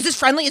like, is this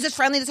friendly? Is this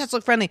friendly? This has to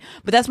look friendly.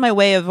 But that's my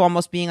way of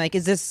almost being like,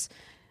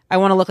 I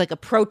want to look like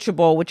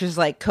approachable, which is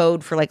like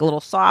code for like a little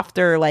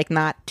softer, like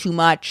not too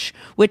much,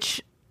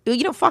 which,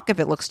 fuck if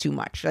it looks too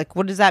much. Like,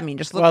 what does that mean?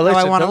 Just look how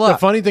I want to look. The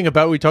funny thing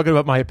about, we talking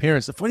about my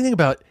appearance, the funny thing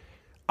about,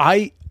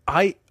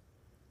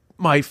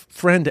 my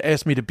friend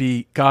asked me to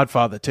be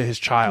godfather to his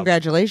child.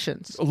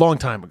 Congratulations. A long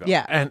time ago.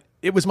 Yeah. And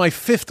it was my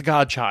 5th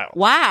godchild.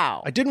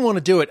 Wow. I didn't want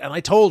to do it, and I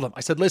told him, I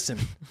said, listen,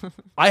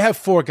 I have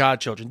 4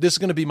 godchildren. This is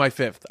going to be my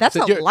 5th. That's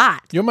a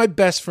lot. You're my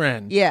best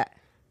friend. Yeah.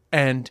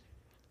 And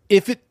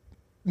if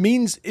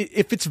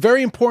it's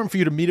very important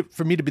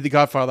for me to be the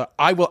godfather,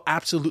 I will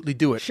absolutely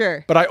do it.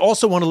 Sure. But I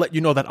also want to let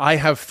you know that I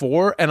have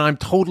 4, and I'm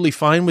totally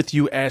fine with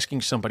you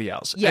asking somebody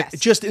else. Yes.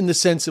 Just in the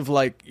sense of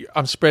like,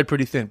 I'm spread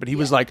pretty thin. But he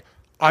was like,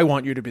 I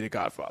want you to be the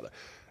godfather.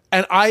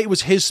 And I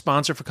was his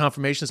sponsor for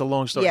confirmation. It's a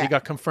long story. Yeah. He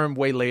got confirmed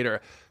way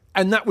later.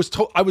 And that was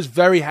I was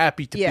very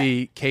happy to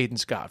be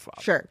Caden's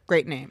godfather. Sure.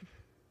 Great name.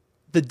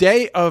 The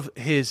day of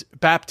his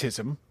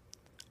baptism,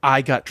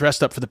 I got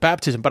dressed up for the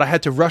baptism, but I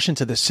had to rush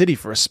into the city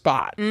for a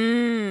spot.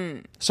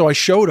 So I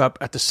showed up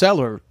at the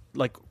cellar,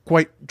 like,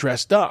 quite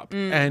dressed up,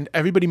 and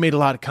everybody made a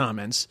lot of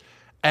comments.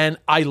 And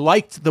I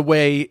liked the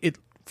way it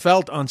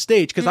felt on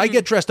stage, because I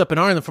get dressed up in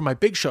Ireland for my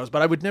big shows,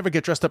 but I would never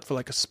get dressed up for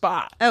like a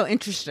spot. Oh,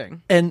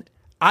 interesting. And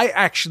I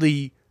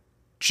actually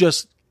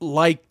just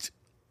liked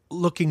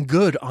looking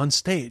good on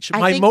stage.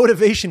 My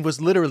motivation was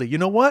literally, you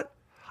know what?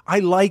 I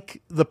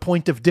like the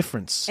point of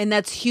difference. And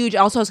that's huge.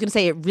 Also, I was going to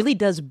say, it really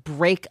does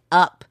break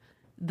up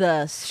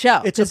the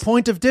show. It's a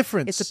point of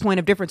difference. It's a point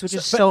of difference, which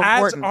is so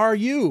important. As are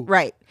you.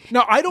 Right.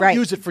 No, I don't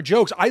use it for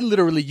jokes. I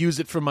literally use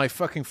it for my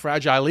fucking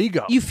fragile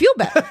ego. You feel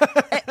better.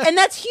 And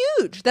that's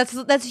huge.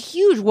 That's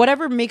huge.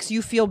 Whatever makes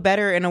you feel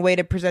better in a way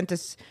to present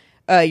this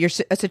a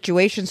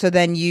situation, so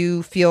then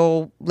you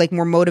feel like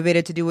more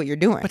motivated to do what you're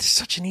doing. But it's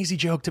such an easy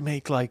joke to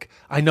make. Like,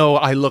 I know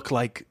I look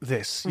like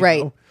this. You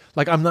right. know?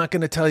 Like, I'm not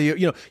going to tell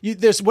you,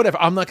 there's whatever.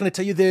 I'm not going to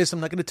tell you this.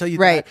 I'm not going to tell you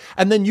that.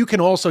 And then you can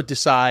also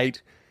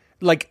decide,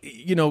 like,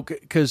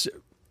 because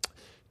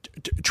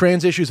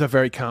trans issues are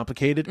very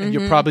complicated, and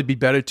you'll probably be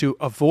better to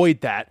avoid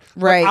that.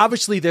 Right. But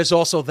obviously, there's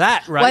also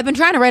that, right? Well, I've been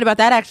trying to write about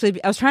that,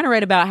 actually. I was trying to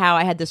write about how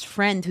I had this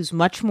friend who's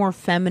much more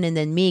feminine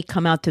than me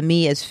come out to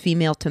me as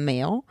female to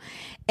male.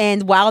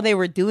 And while they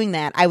were doing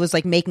that, I was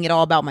like making it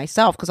all about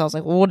myself, because I was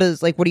like, well, what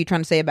are you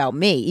trying to say about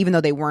me? Even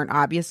though they weren't,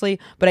 obviously.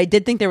 But I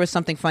did think there was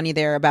something funny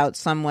there about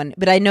someone.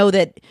 But I know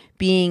that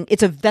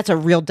that's a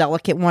real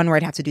delicate one where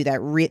I'd have to do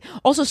that.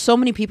 Also, so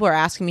many people are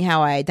asking me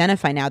how I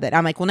identify now that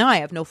I'm like, well, now I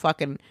have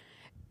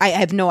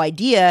no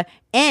idea.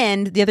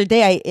 And the other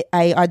day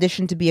I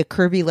auditioned to be a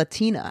curvy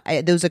Latina.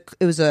 It was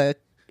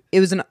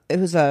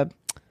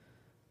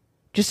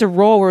just a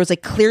role where it was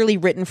like clearly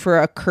written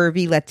for a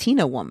curvy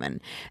Latina woman.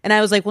 And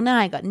I was like, well, now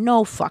I got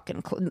no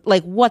fucking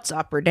like what's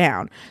up or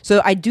down. So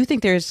I do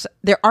think there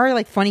are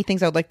like funny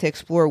things I would like to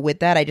explore with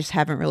that. I just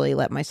haven't really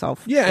let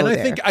myself go and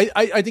there.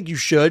 I think you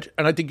should,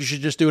 and I think you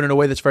should just do it in a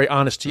way that's very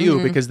honest to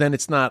you, because then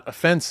it's not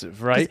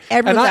offensive, right?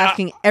 Everyone's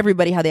asking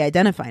everybody how they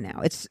identify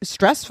now. It's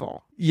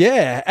stressful.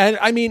 Yeah, and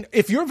I mean,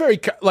 if you're very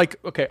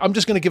okay, I'm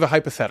just going to give a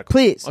hypothetical.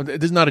 Please.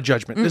 This is not a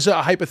judgment. This is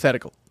a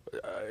hypothetical.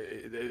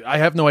 I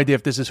have no idea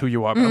if this is who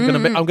you are, but I'm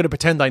going to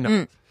pretend I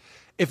know.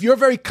 If you're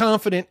very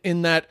confident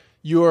in that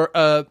you're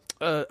a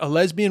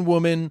lesbian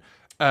woman,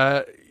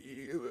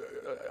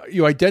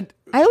 you identify.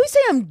 I always say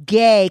I'm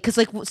gay because,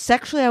 like,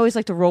 sexually, I always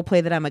like to role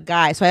play that I'm a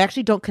guy, so I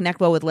actually don't connect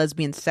well with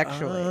lesbians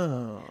sexually.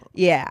 Oh.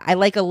 Yeah,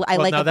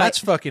 Now that's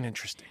fucking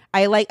interesting.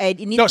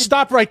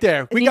 Stop right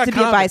there. We got to be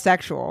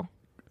bisexual.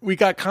 We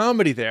got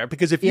comedy there,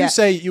 because if you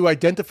say you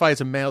identify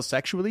as a male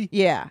sexually,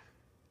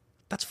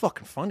 That's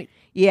fucking funny.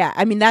 Yeah,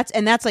 I mean that's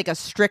like a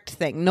strict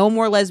thing. No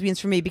more lesbians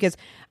for me because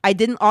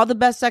all the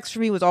best sex for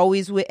me was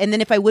always with, and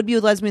then if I would be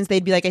with lesbians,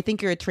 they'd be like, I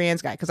think you're a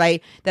trans guy, because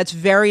that's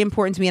very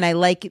important to me, and I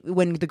like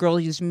when the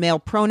girls use male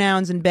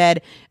pronouns in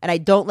bed, and I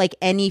don't like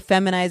any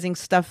feminizing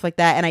stuff like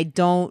that, and I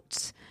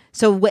don't.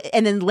 So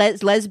and then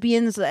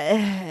lesbians,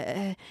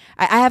 I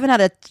haven't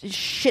had a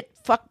shit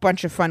fuck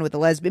bunch of fun with the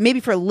lesbian. Maybe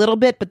for a little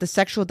bit, but the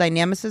sexual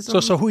dynamicism.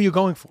 So who are you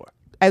going for?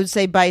 I would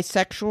say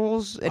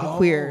bisexuals and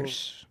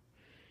queers.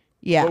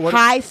 Yeah, What-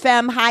 high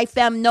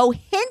femme, no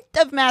hint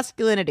of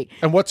masculinity.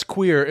 And what's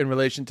queer in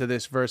relation to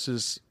this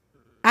versus?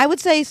 I would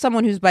say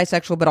someone who's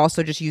bisexual but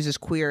also just uses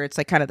queer. It's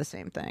like kind of the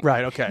same thing.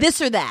 Right, okay. This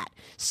or that.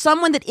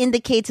 Someone that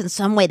indicates in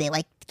some way they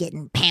like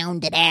getting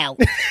pounded out.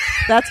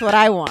 That's what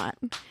I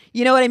want.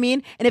 You know what I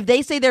mean? And if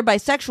they say they're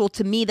bisexual,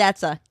 to me,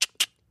 that's a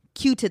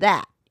cue to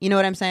that. You know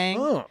what I'm saying?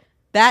 Oh.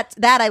 That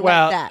I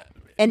Well, like that.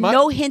 And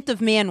no hint of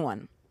man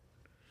one.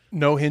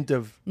 No hint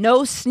of.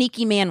 No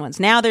sneaky man ones.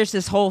 Now there's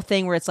this whole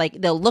thing where it's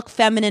like they'll look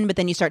feminine, but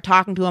then you start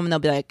talking to them and they'll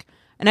be like,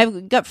 and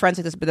I've got friends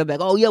like this, but they'll be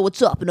like, oh yeah,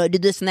 what's up? And I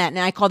did this and that. And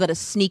I call that a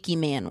sneaky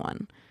man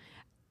one.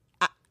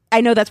 I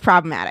know that's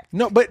problematic.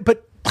 No, but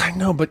I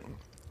know, but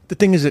the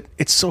thing is that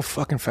it's so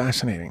fucking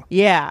fascinating.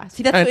 Yeah.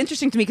 See, that's And- so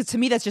interesting to me because to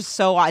me that's just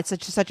so it's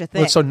such a thing.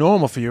 Well, it's so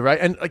normal for you, right?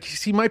 And like,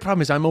 see, my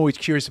problem is I'm always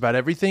curious about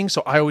everything,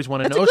 so I always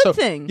want to That's a know. good So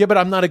thing. yeah, but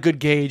I'm not a good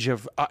gauge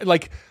of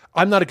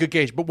I'm not a good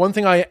gauge. But one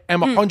thing I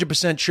am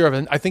 100% sure of,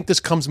 and I think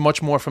this comes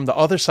much more from the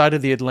other side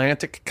of the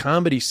Atlantic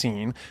comedy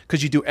scene,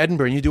 because you do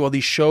Edinburgh and you do all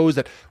these shows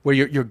where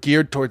you're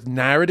geared towards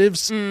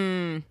narratives.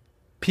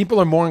 People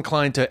are more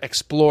inclined to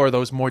explore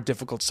those more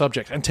difficult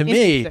subjects. And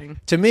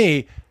to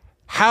me,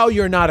 how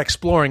you're not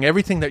exploring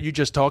everything that you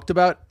just talked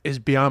about is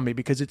beyond me,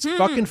 because it's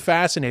fucking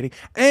fascinating.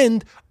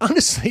 And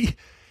honestly,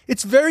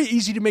 it's very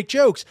easy to make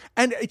jokes,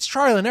 and it's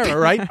trial and error,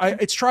 right?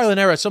 It's trial and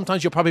error.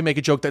 Sometimes you'll probably make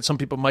a joke that some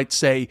people might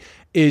say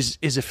is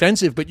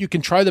offensive, but you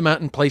can try them out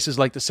in places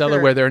like the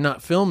Cellar where they're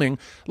not filming.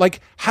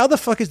 Like, how the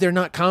fuck is there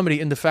not comedy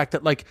in the fact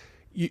that like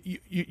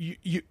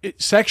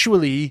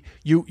sexually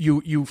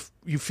you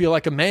feel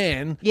like a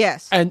man?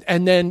 Yes. and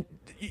then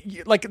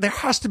like there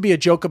has to be a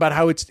joke about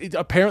how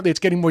apparently it's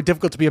getting more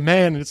difficult to be a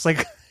man, and it's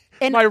like.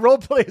 And- my role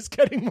play is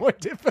getting more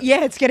difficult.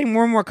 Yeah, it's getting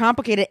more and more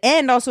complicated,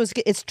 and also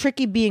it's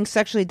tricky being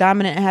sexually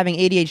dominant and having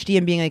ADHD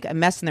and being like a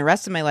mess in the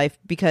rest of my life,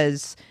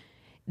 because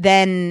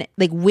then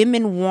like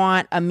women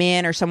want a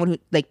man or someone who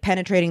like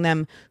penetrating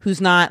them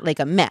who's not like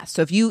a mess.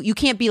 So if you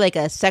can't be like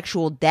a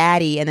sexual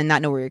daddy and then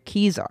not know where your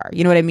keys are.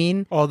 You know what I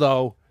mean?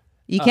 Although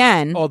You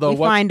can. Although you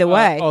find a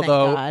way.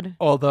 Although thank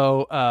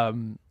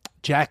God.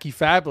 Jackie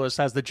Fabulous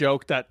has the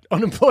joke that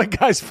unemployed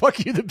guys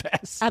fuck you the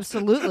best.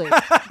 Absolutely.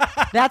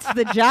 That's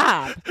the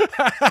job.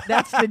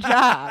 That's the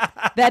job.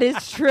 That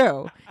is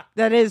true.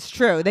 That is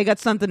true. We got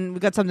something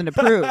to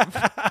prove.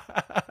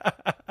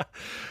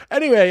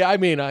 Anyway, I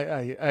mean,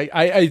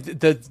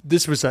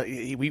 this was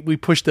we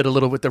pushed it a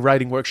little with the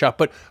writing workshop,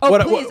 but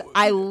Please,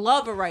 I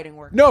love a writing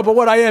workshop. no, but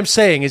what I am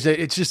saying is that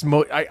it's just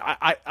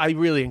I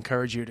really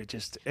encourage you to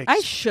just I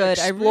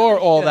explore really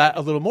all should. that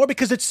a little more,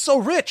 because it's so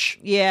rich,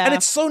 Yeah. and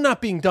it's so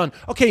not being done.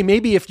 Okay,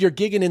 maybe if you're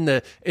gigging in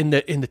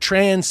the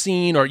trans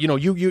scene, or you're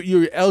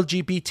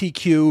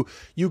LGBTQ,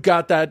 you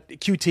got that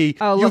QT,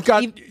 Oh, you look,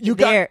 got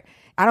there.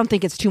 I don't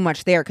think it's too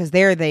much there, because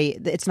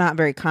it's not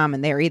very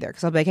common there either.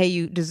 Because I'll be like, hey,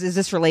 is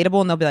this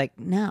relatable? And they'll be like,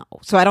 no.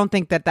 So I don't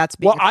think that's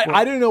being Well, explored.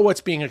 I don't know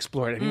what's being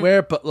explored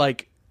anywhere, but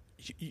like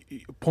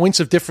points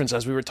of difference,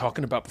 as we were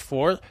talking about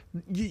before,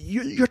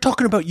 you're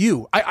talking about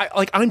you.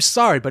 I'm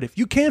sorry, but if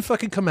you can't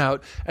fucking come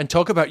out and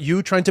talk about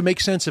you trying to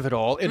make sense of it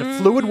all in a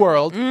fluid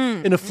world,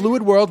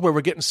 where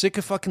we're getting sick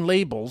of fucking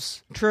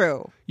labels,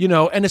 True.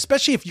 and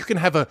especially if you can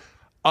have a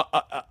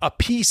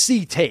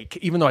PC take,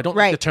 even though I don't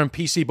like the term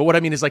PC, but what I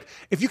mean is like,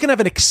 if you can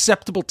have an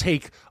acceptable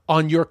take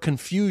on your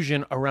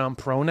confusion around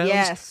pronouns,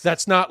 Yes.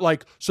 that's not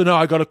like, so now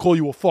I got to call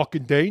you a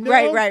fucking day now?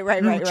 Right.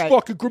 It's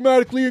fucking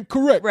grammatically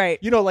incorrect. Right.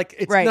 Like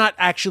it's Right. not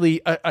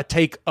actually a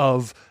take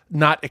of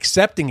not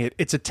accepting it.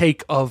 It's a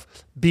take of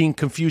being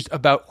confused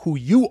about who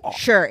you are.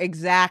 Sure,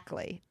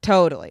 exactly.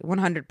 Totally.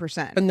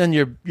 100%. And then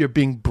you're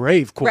being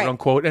brave, quote Right.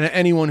 unquote. And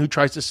anyone who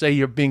tries to say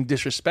you're being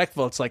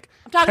disrespectful, it's like,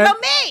 I'm talking about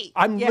me.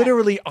 I'm Yeah.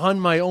 literally on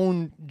my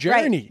own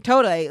journey. Right.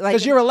 Totally. Like,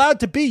 Because you're allowed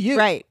to be you.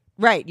 Right.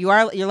 You're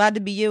allowed to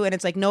be you, and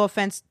it's like no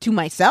offense to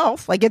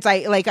myself. Like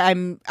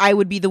I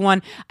would be the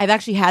one. I've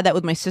actually had that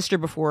with my sister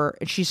before,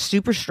 and she's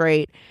super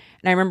straight.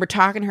 And I remember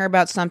talking to her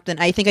about something.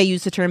 I think I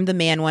used the term the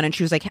man one, and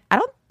she was like, I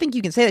don't think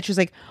you can say that. She was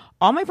like,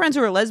 all my friends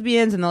who are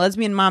lesbians and the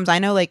lesbian moms I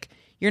know, like,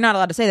 you're not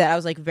allowed to say that. I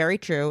was like, very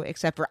true,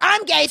 except for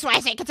I'm gay, so I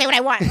can say what I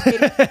want.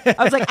 I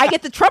was like, I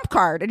get the Trump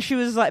card. And she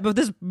was like, but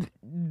this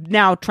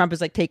now Trump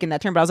is like taking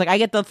that term, but I was like, I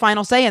get the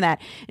final say in that.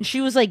 And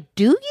she was like,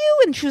 do you?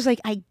 And she was like,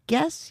 I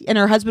guess. And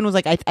her husband was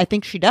like, I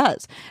think she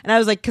does. And I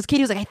was like, because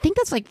Katie was like, I think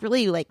that's like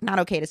really like not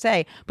okay to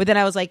say. But then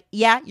I was like,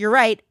 yeah, you're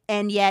right.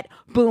 And yet,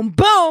 boom,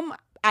 boom,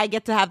 I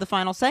get to have the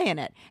final say in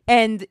it.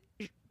 And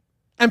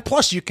And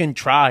plus, you can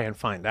try and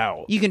find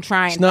out. You can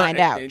try and find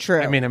out.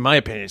 True. I mean, in my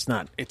opinion,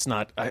 it's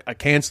not a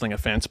canceling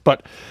offense,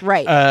 but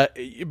right.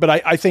 But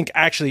I think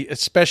actually,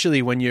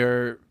 especially when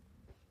you're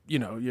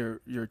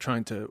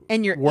trying to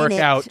and you're work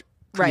out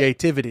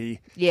creativity. Right.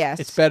 Yes,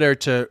 it's better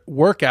to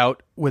work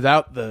out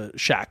without the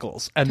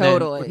shackles. And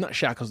totally. Then, not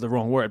shackles, the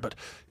wrong word, but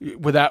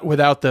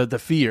without the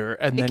fear,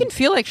 and it then can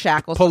feel like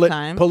shackles pull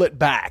sometimes. Pull it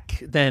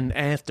back. Then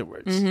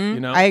afterwards,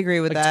 I agree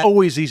with that. It's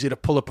always easy to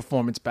pull a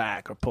performance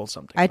back or pull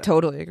something. I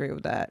totally agree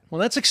with that. Well,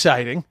 that's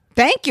exciting.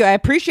 Thank you. I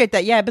appreciate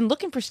that. Yeah, I've been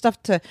looking for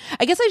stuff to.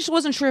 I guess I just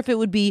wasn't sure if it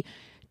would be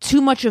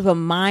too much of a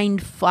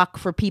mind fuck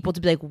for people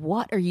to be like,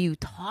 "What are you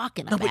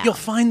talking about?" No, but you'll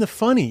find the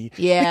funny.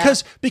 Yeah,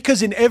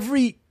 because in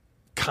every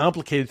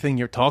complicated thing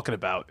you're talking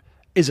about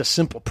is a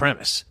simple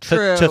premise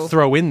to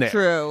throw in there.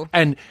 True.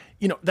 And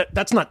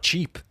that's not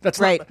cheap. That's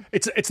right. Not,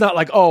 it's not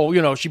like,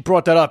 she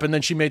brought that up and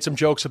then she made some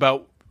jokes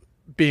about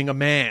being a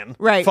man.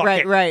 Right. Fuck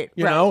right. it, right.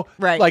 You know?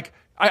 Right. Like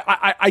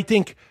I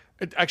think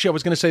actually I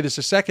was going to say this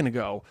a second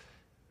ago.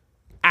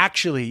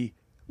 Actually,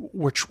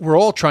 we're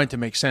all trying to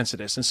make sense of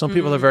this, and some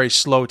people are very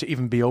slow to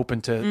even be open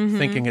to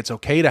thinking it's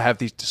okay to have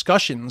these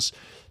discussions.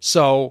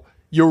 So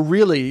you're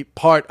really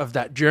part of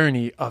that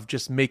journey of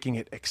just making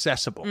it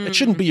accessible. It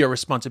shouldn't be your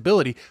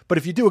responsibility, but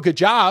if you do a good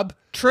job,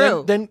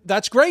 then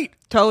that's great.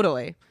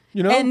 Totally.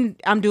 And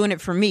I'm doing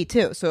it for me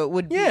too, so it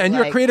would be and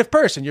you're a creative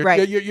person. You're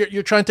right.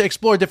 you're trying to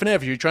explore different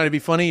avenues. You're trying to be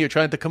funny. You're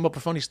trying to come up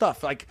with funny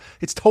stuff. Like,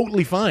 it's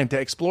totally fine to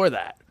explore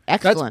that.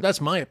 Excellent. That's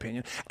my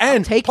opinion.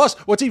 And plus,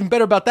 what's even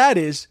better about that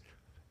is,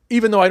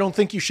 even though I don't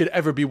think you should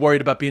ever be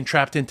worried about being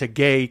trapped into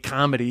gay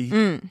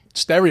comedy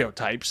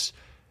stereotypes,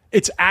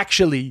 it's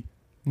actually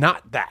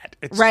not that.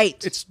 It's,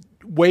 right. It's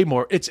way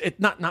more. It's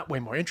not way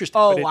more interesting.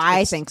 Oh, but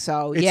I think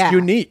so. It's yeah,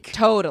 unique.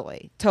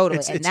 Totally.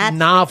 It's that's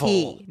novel.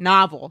 The key.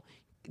 Novel.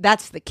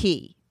 That's the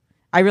key.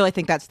 I really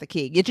think that's the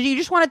key. You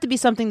just want it to be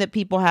something that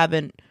people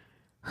haven't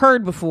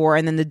heard before,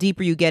 and then the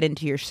deeper you get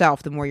into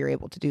yourself, the more you're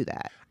able to do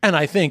that. And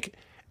I think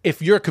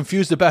if you're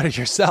confused about it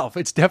yourself,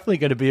 it's definitely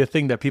going to be a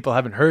thing that people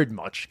haven't heard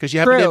much because you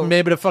haven't even been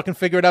able to fucking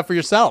figure it out for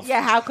yourself.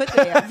 Yeah, how could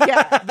they have?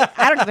 Yeah,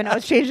 I don't even know.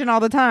 It's changing all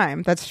the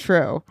time. That's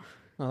true.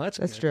 Well, that's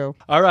good. True.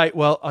 All right.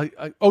 Well,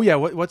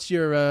 what's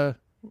your...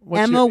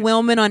 Emma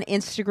Willman on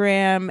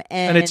Instagram,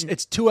 and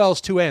it's 2 L's,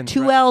 2 N's.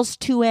 2 L's,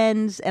 2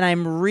 N's, and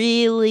I'm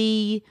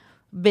really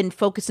been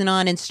focusing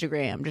on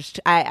Instagram.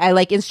 I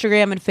like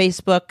Instagram and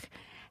Facebook.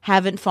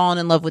 Haven't fallen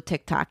in love with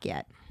TikTok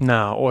yet.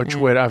 No, or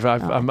Twitter.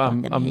 I'm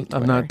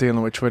not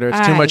dealing with Twitter.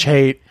 It's too much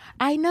hate.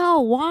 I know.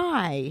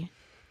 Why?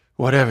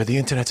 Whatever. The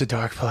internet's a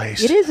dark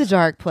place. It is a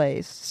dark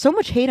place. So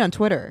much hate on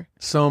Twitter.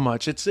 So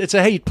much. It's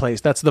a hate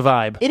place. That's the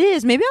vibe. It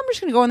is. Maybe I'm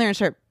just gonna go in there and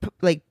start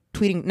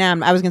tweeting.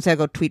 Nah, I was gonna say I'll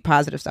go tweet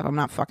positive stuff. I'm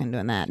not fucking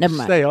doing that. Never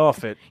mind. Stay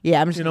off it. Yeah,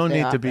 I'm just. You don't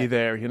need to be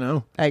there.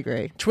 I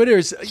agree.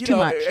 Twitter's too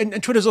much,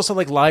 and Twitter's also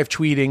like live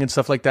tweeting and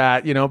stuff like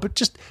that. But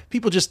just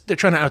people they're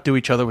trying to outdo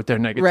each other with their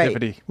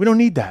negativity. Right. We don't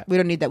need that. We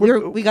don't need that. We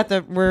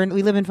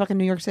live in fucking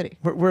New York City.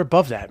 We're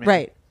above that, man.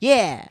 Right.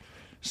 Yeah.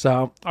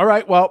 So, all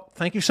right. Well,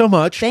 thank you so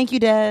much. Thank you,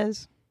 Des.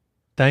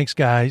 Thanks,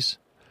 guys.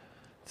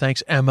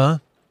 Thanks,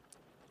 Emma.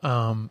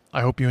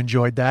 I hope you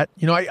enjoyed that.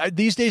 I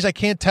these days I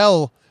can't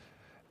tell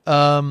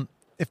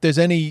if there's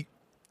any,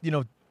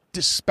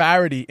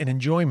 disparity in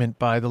enjoyment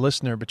by the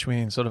listener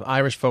between sort of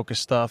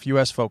Irish-focused stuff,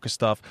 U.S.-focused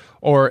stuff,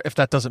 or if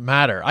that doesn't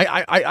matter.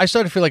 I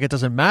start to feel like it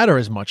doesn't matter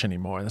as much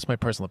anymore. That's my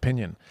personal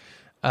opinion.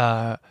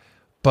 But,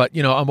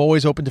 I'm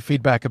always open to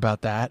feedback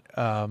about that.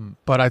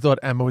 But I thought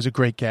Emma was a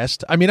great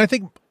guest. I mean, I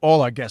think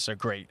all our guests are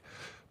great.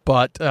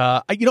 But,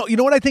 you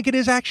know what I think it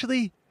is,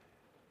 actually?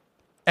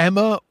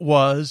 Emma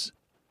was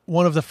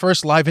one of the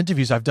first live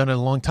interviews I've done in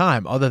a long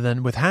time, other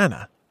than with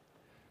Hannah.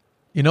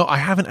 I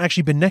haven't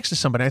actually been next to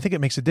somebody. I think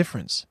it makes a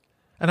difference.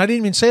 And I didn't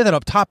even say that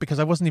up top because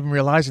I wasn't even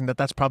realizing that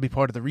that's probably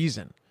part of the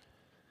reason.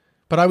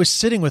 But I was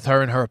sitting with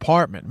her in her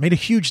apartment. Made a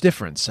huge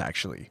difference,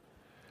 actually.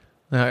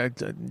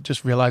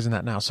 Just realizing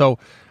that now. So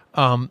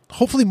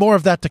hopefully more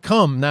of that to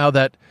come now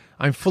that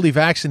I'm fully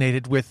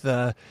vaccinated with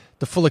the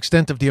full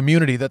extent of the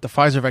immunity that the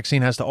Pfizer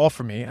vaccine has to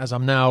offer me, as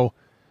I'm now...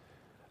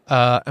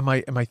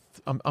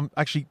 I'm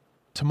actually...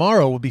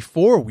 Tomorrow will be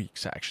 4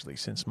 weeks, actually,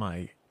 since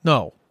my...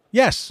 No.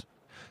 Yes.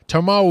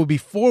 Tomorrow will be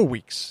 4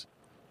 weeks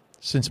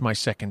since my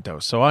second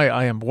dose. So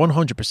I am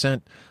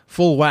 100%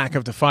 full whack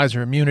of the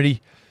Pfizer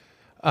immunity.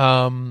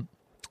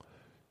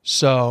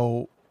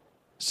 So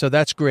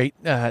that's great.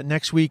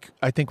 Next week,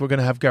 I think we're going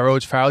to have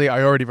Garrodes Farley.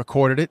 I already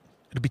recorded it.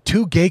 It'll be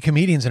 2 gay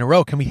comedians in a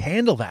row. Can we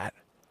handle that?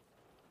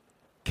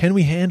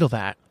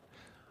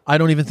 I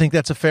don't even think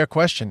that's a fair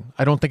question.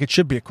 I don't think it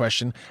should be a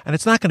question. And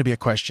it's not going to be a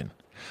question.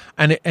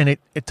 And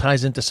it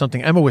ties into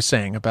something Emma was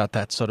saying about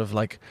that sort of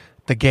like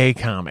the gay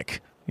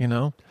comic,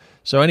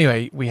 So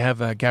anyway, we have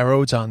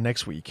Garrodes on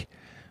next week,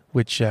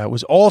 which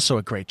was also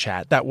a great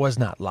chat. That was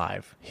not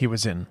live. He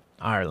was in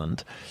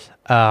Ireland.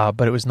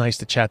 But it was nice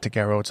to chat to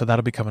Garrodes. So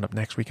that'll be coming up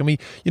next week. And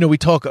we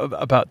talk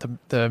about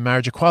the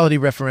marriage equality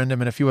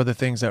referendum and a few other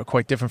things that are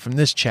quite different from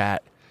this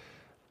chat.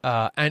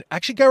 And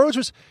actually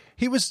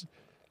Garrodes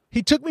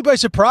he took me by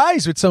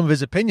surprise with some of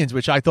his opinions,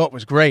 which I thought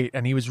was great,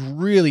 and he was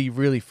really,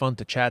 really fun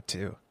to chat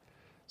to.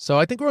 So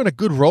I think we're on a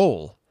good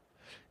roll.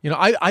 You know,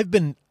 I've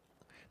been,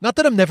 not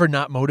that I'm never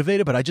not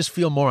motivated, but I just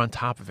feel more on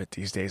top of it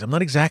these days. I'm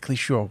not exactly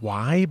sure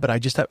why, but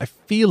I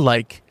feel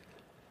like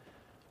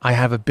I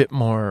have a bit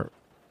more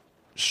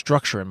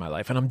structure in my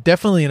life, and I'm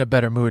definitely in a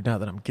better mood now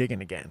that I'm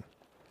gigging again.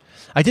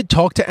 I did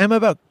talk to Emma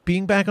about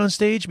being back on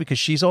stage because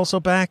she's also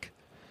back,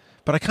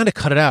 but I kind of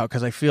cut it out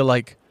because I feel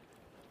like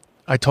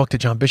I talked to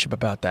John Bishop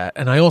about that,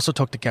 and I also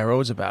talked to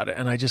Garrows about it,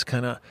 and I just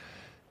kind of,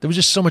 there was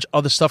just so much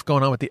other stuff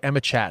going on with the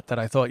Emma chat that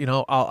I thought, you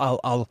know,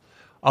 I'll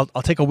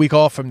take a week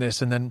off from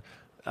this, and then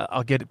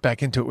I'll get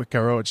back into it with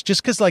Garrows,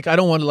 just because like I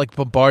don't want to like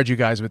bombard you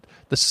guys with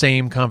the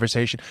same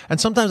conversation,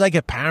 and sometimes I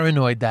get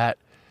paranoid that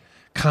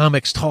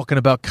comics talking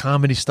about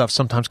comedy stuff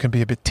sometimes can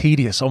be a bit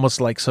tedious, almost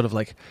like sort of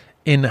like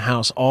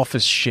in-house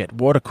office shit,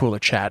 water cooler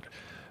chat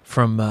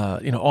from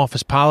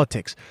office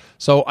politics.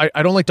 So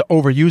I don't like to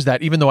overuse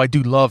that, even though I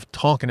do love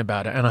talking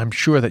about it, and I'm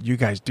sure that you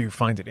guys do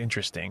find it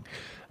interesting.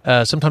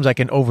 Sometimes I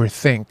can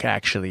overthink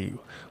actually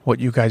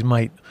what you guys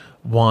might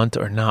want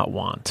or not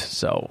want,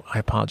 so I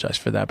apologize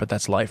for that, but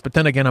that's life. But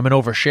then again, I'm an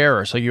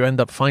oversharer, so you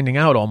end up finding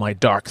out all my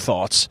dark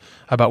thoughts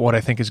about what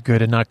I think is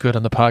good and not good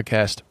on the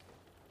podcast.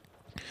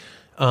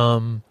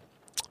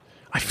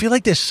 I feel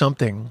like there's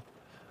something.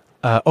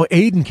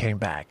 Aiden came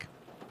back.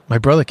 My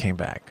brother came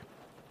back.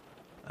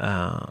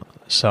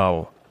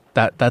 So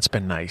that's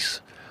been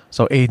nice.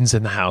 So Aiden's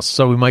in the house.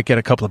 So we might get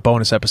a couple of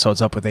bonus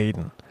episodes up with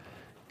Aiden,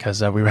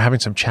 because we were having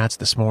some chats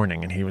this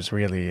morning, and he was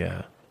really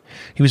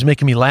he was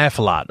making me laugh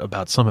a lot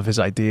about some of his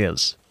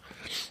ideas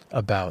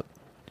about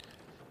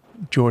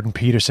Jordan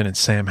Peterson and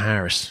Sam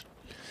Harris.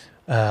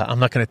 I'm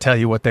not going to tell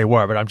you what they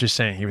were, but I'm just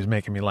saying he was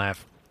making me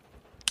laugh.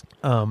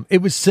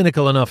 It was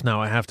cynical enough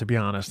now, I have to be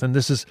honest. And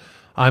this is,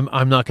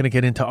 I'm not going to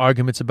get into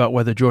arguments about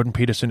whether Jordan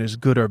Peterson is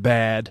good or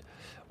bad,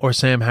 or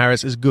Sam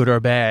Harris is good or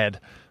bad.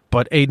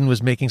 But Aiden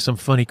was making some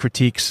funny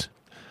critiques,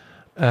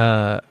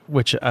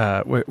 which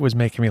was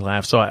making me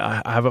laugh. So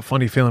I have a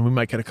funny feeling we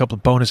might get a couple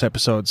of bonus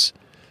episodes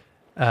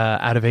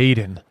out of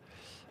Aiden.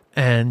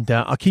 And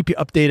I'll keep you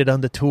updated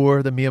on the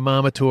tour, the Mia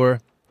Mama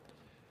tour.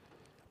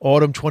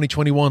 Autumn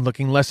 2021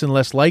 looking less and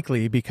less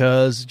likely,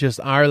 because just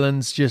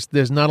Ireland's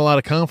there's not a lot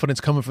of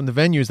confidence coming from the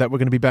venues that we're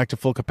going to be back to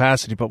full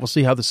capacity, but we'll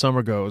see how the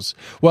summer goes.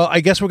 Well, I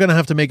guess we're going to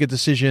have to make a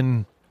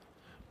decision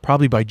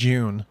probably by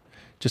June,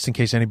 just in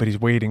case anybody's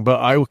waiting, but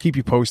I will keep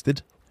you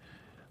posted.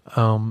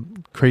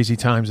 Crazy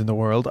times in the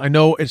world. I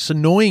know it's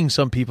annoying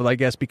some people, I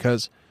guess,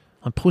 because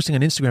I'm posting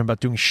on Instagram about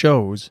doing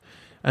shows,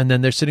 and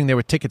then they're sitting there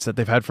with tickets that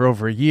they've had for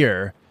over a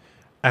year,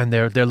 and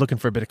they're looking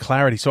for a bit of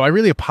clarity. So I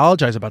really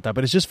apologize about that,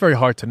 but it's just very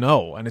hard to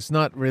know, and it's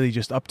not really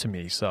just up to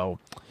me. So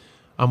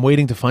I'm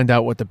waiting to find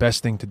out what the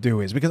best thing to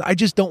do is, because I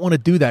just don't want to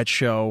do that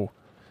show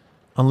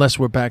unless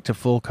we're back to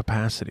full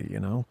capacity, you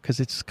know? Because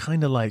it's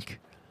kind of like,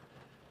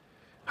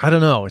 I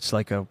don't know, it's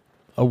like a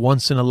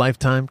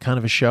once-in-a-lifetime kind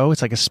of a show.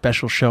 It's like a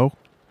special show,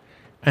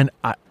 and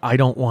I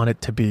don't want it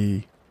to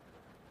be,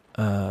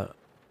 I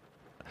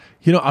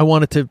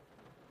want it to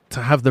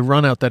have the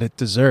run out that it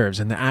deserves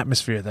and the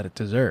atmosphere that it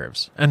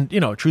deserves. And,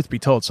 truth be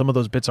told, some of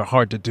those bits are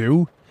hard to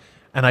do,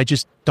 and I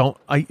just don't,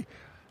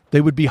 they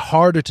would be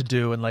harder to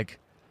do in like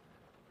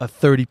a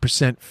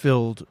 30%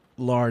 filled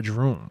large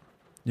room,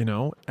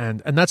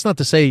 and that's not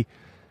to say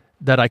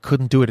that I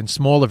couldn't do it in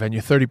smaller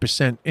venue.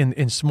 30%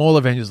 in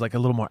smaller venues, like a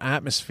little more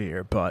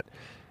atmosphere, but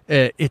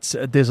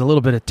there's a little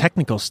bit of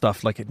technical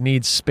stuff, like it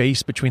needs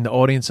space between the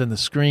audience and the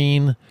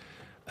screen.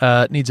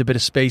 It needs a bit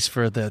of space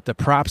for the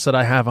props that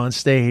I have on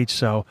stage.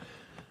 So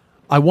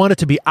I want it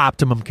to be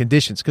optimum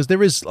conditions, because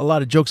there is a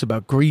lot of jokes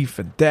about grief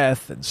and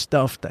death and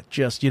stuff that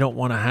just, you don't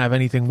want to have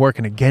anything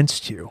working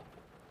against you,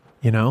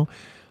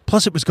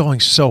 Plus it was going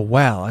so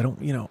well. I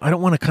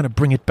don't want to kind of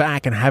bring it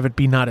back and have it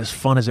be not as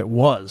fun as it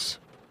was,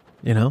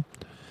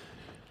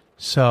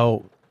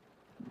 So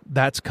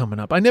that's coming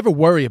up. I never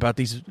worry about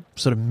these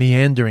sort of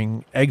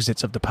meandering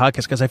exits of the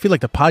podcast, because I feel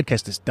like the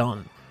podcast is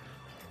done.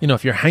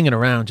 If you're hanging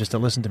around just to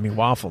listen to me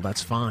waffle,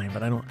 that's fine.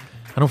 But I don't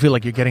feel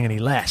like you're getting any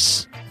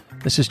less.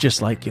 This is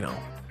just like,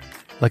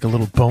 like a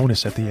little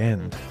bonus at the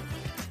end.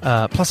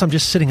 Plus, I'm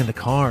just sitting in the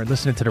car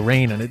listening to the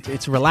rain, and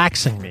it's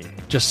relaxing me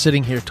just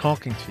sitting here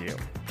talking to you.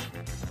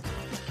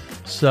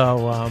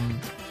 So,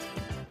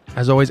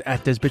 as always,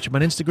 at Des Bishop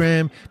on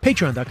Instagram,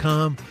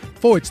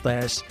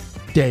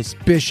 patreon.com/Des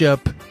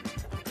Bishop.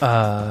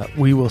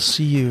 We will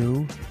see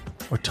you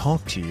or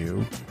talk to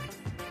you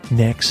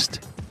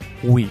next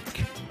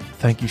week.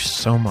 Thank you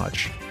so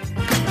much.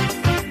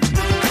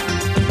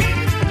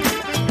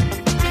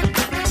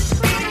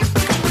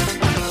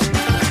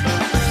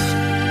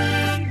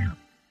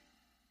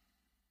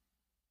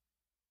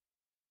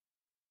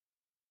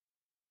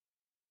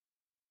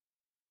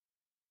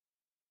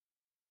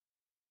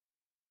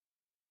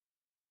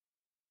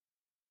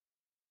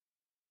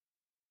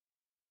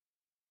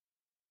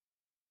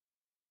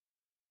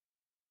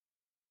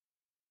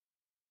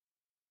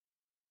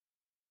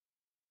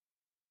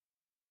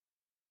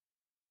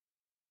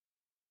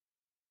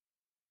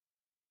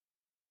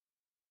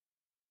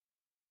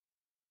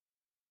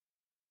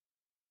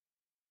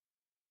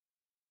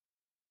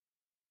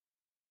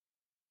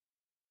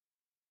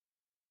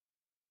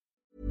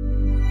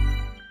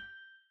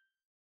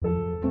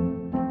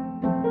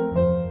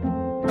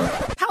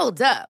 Hold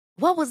up.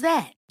 What was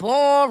that?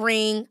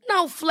 Boring.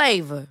 No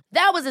flavor.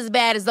 That was as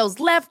bad as those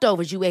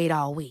leftovers you ate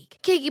all week.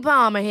 Keke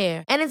Palmer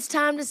here, and it's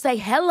time to say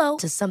hello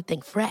to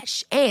something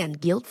fresh and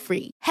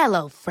guilt-free.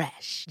 Hello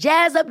Fresh.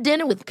 Jazz up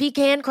dinner with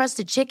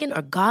pecan-crusted chicken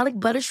or garlic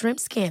butter shrimp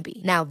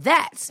scampi. Now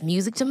that's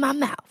music to my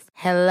mouth.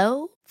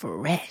 Hello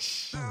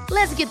Fresh.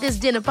 Let's get this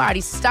dinner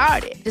party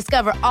started.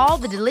 Discover all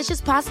the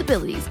delicious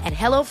possibilities at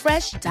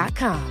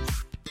HelloFresh.com.